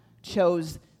Adam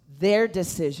chose their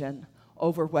decision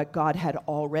over what God had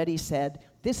already said.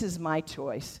 This is my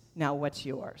choice. Now what's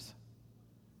yours?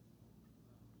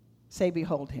 Say,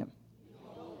 behold him.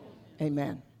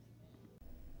 Amen.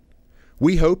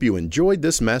 We hope you enjoyed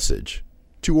this message.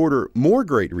 To order more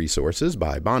great resources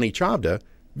by Bonnie Chavda,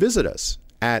 visit us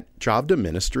at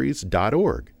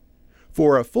chavdaministries.org.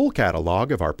 For a full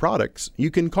catalog of our products, you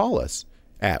can call us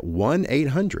at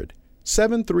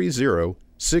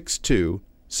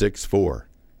 1-800-730-6264.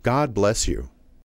 God bless you.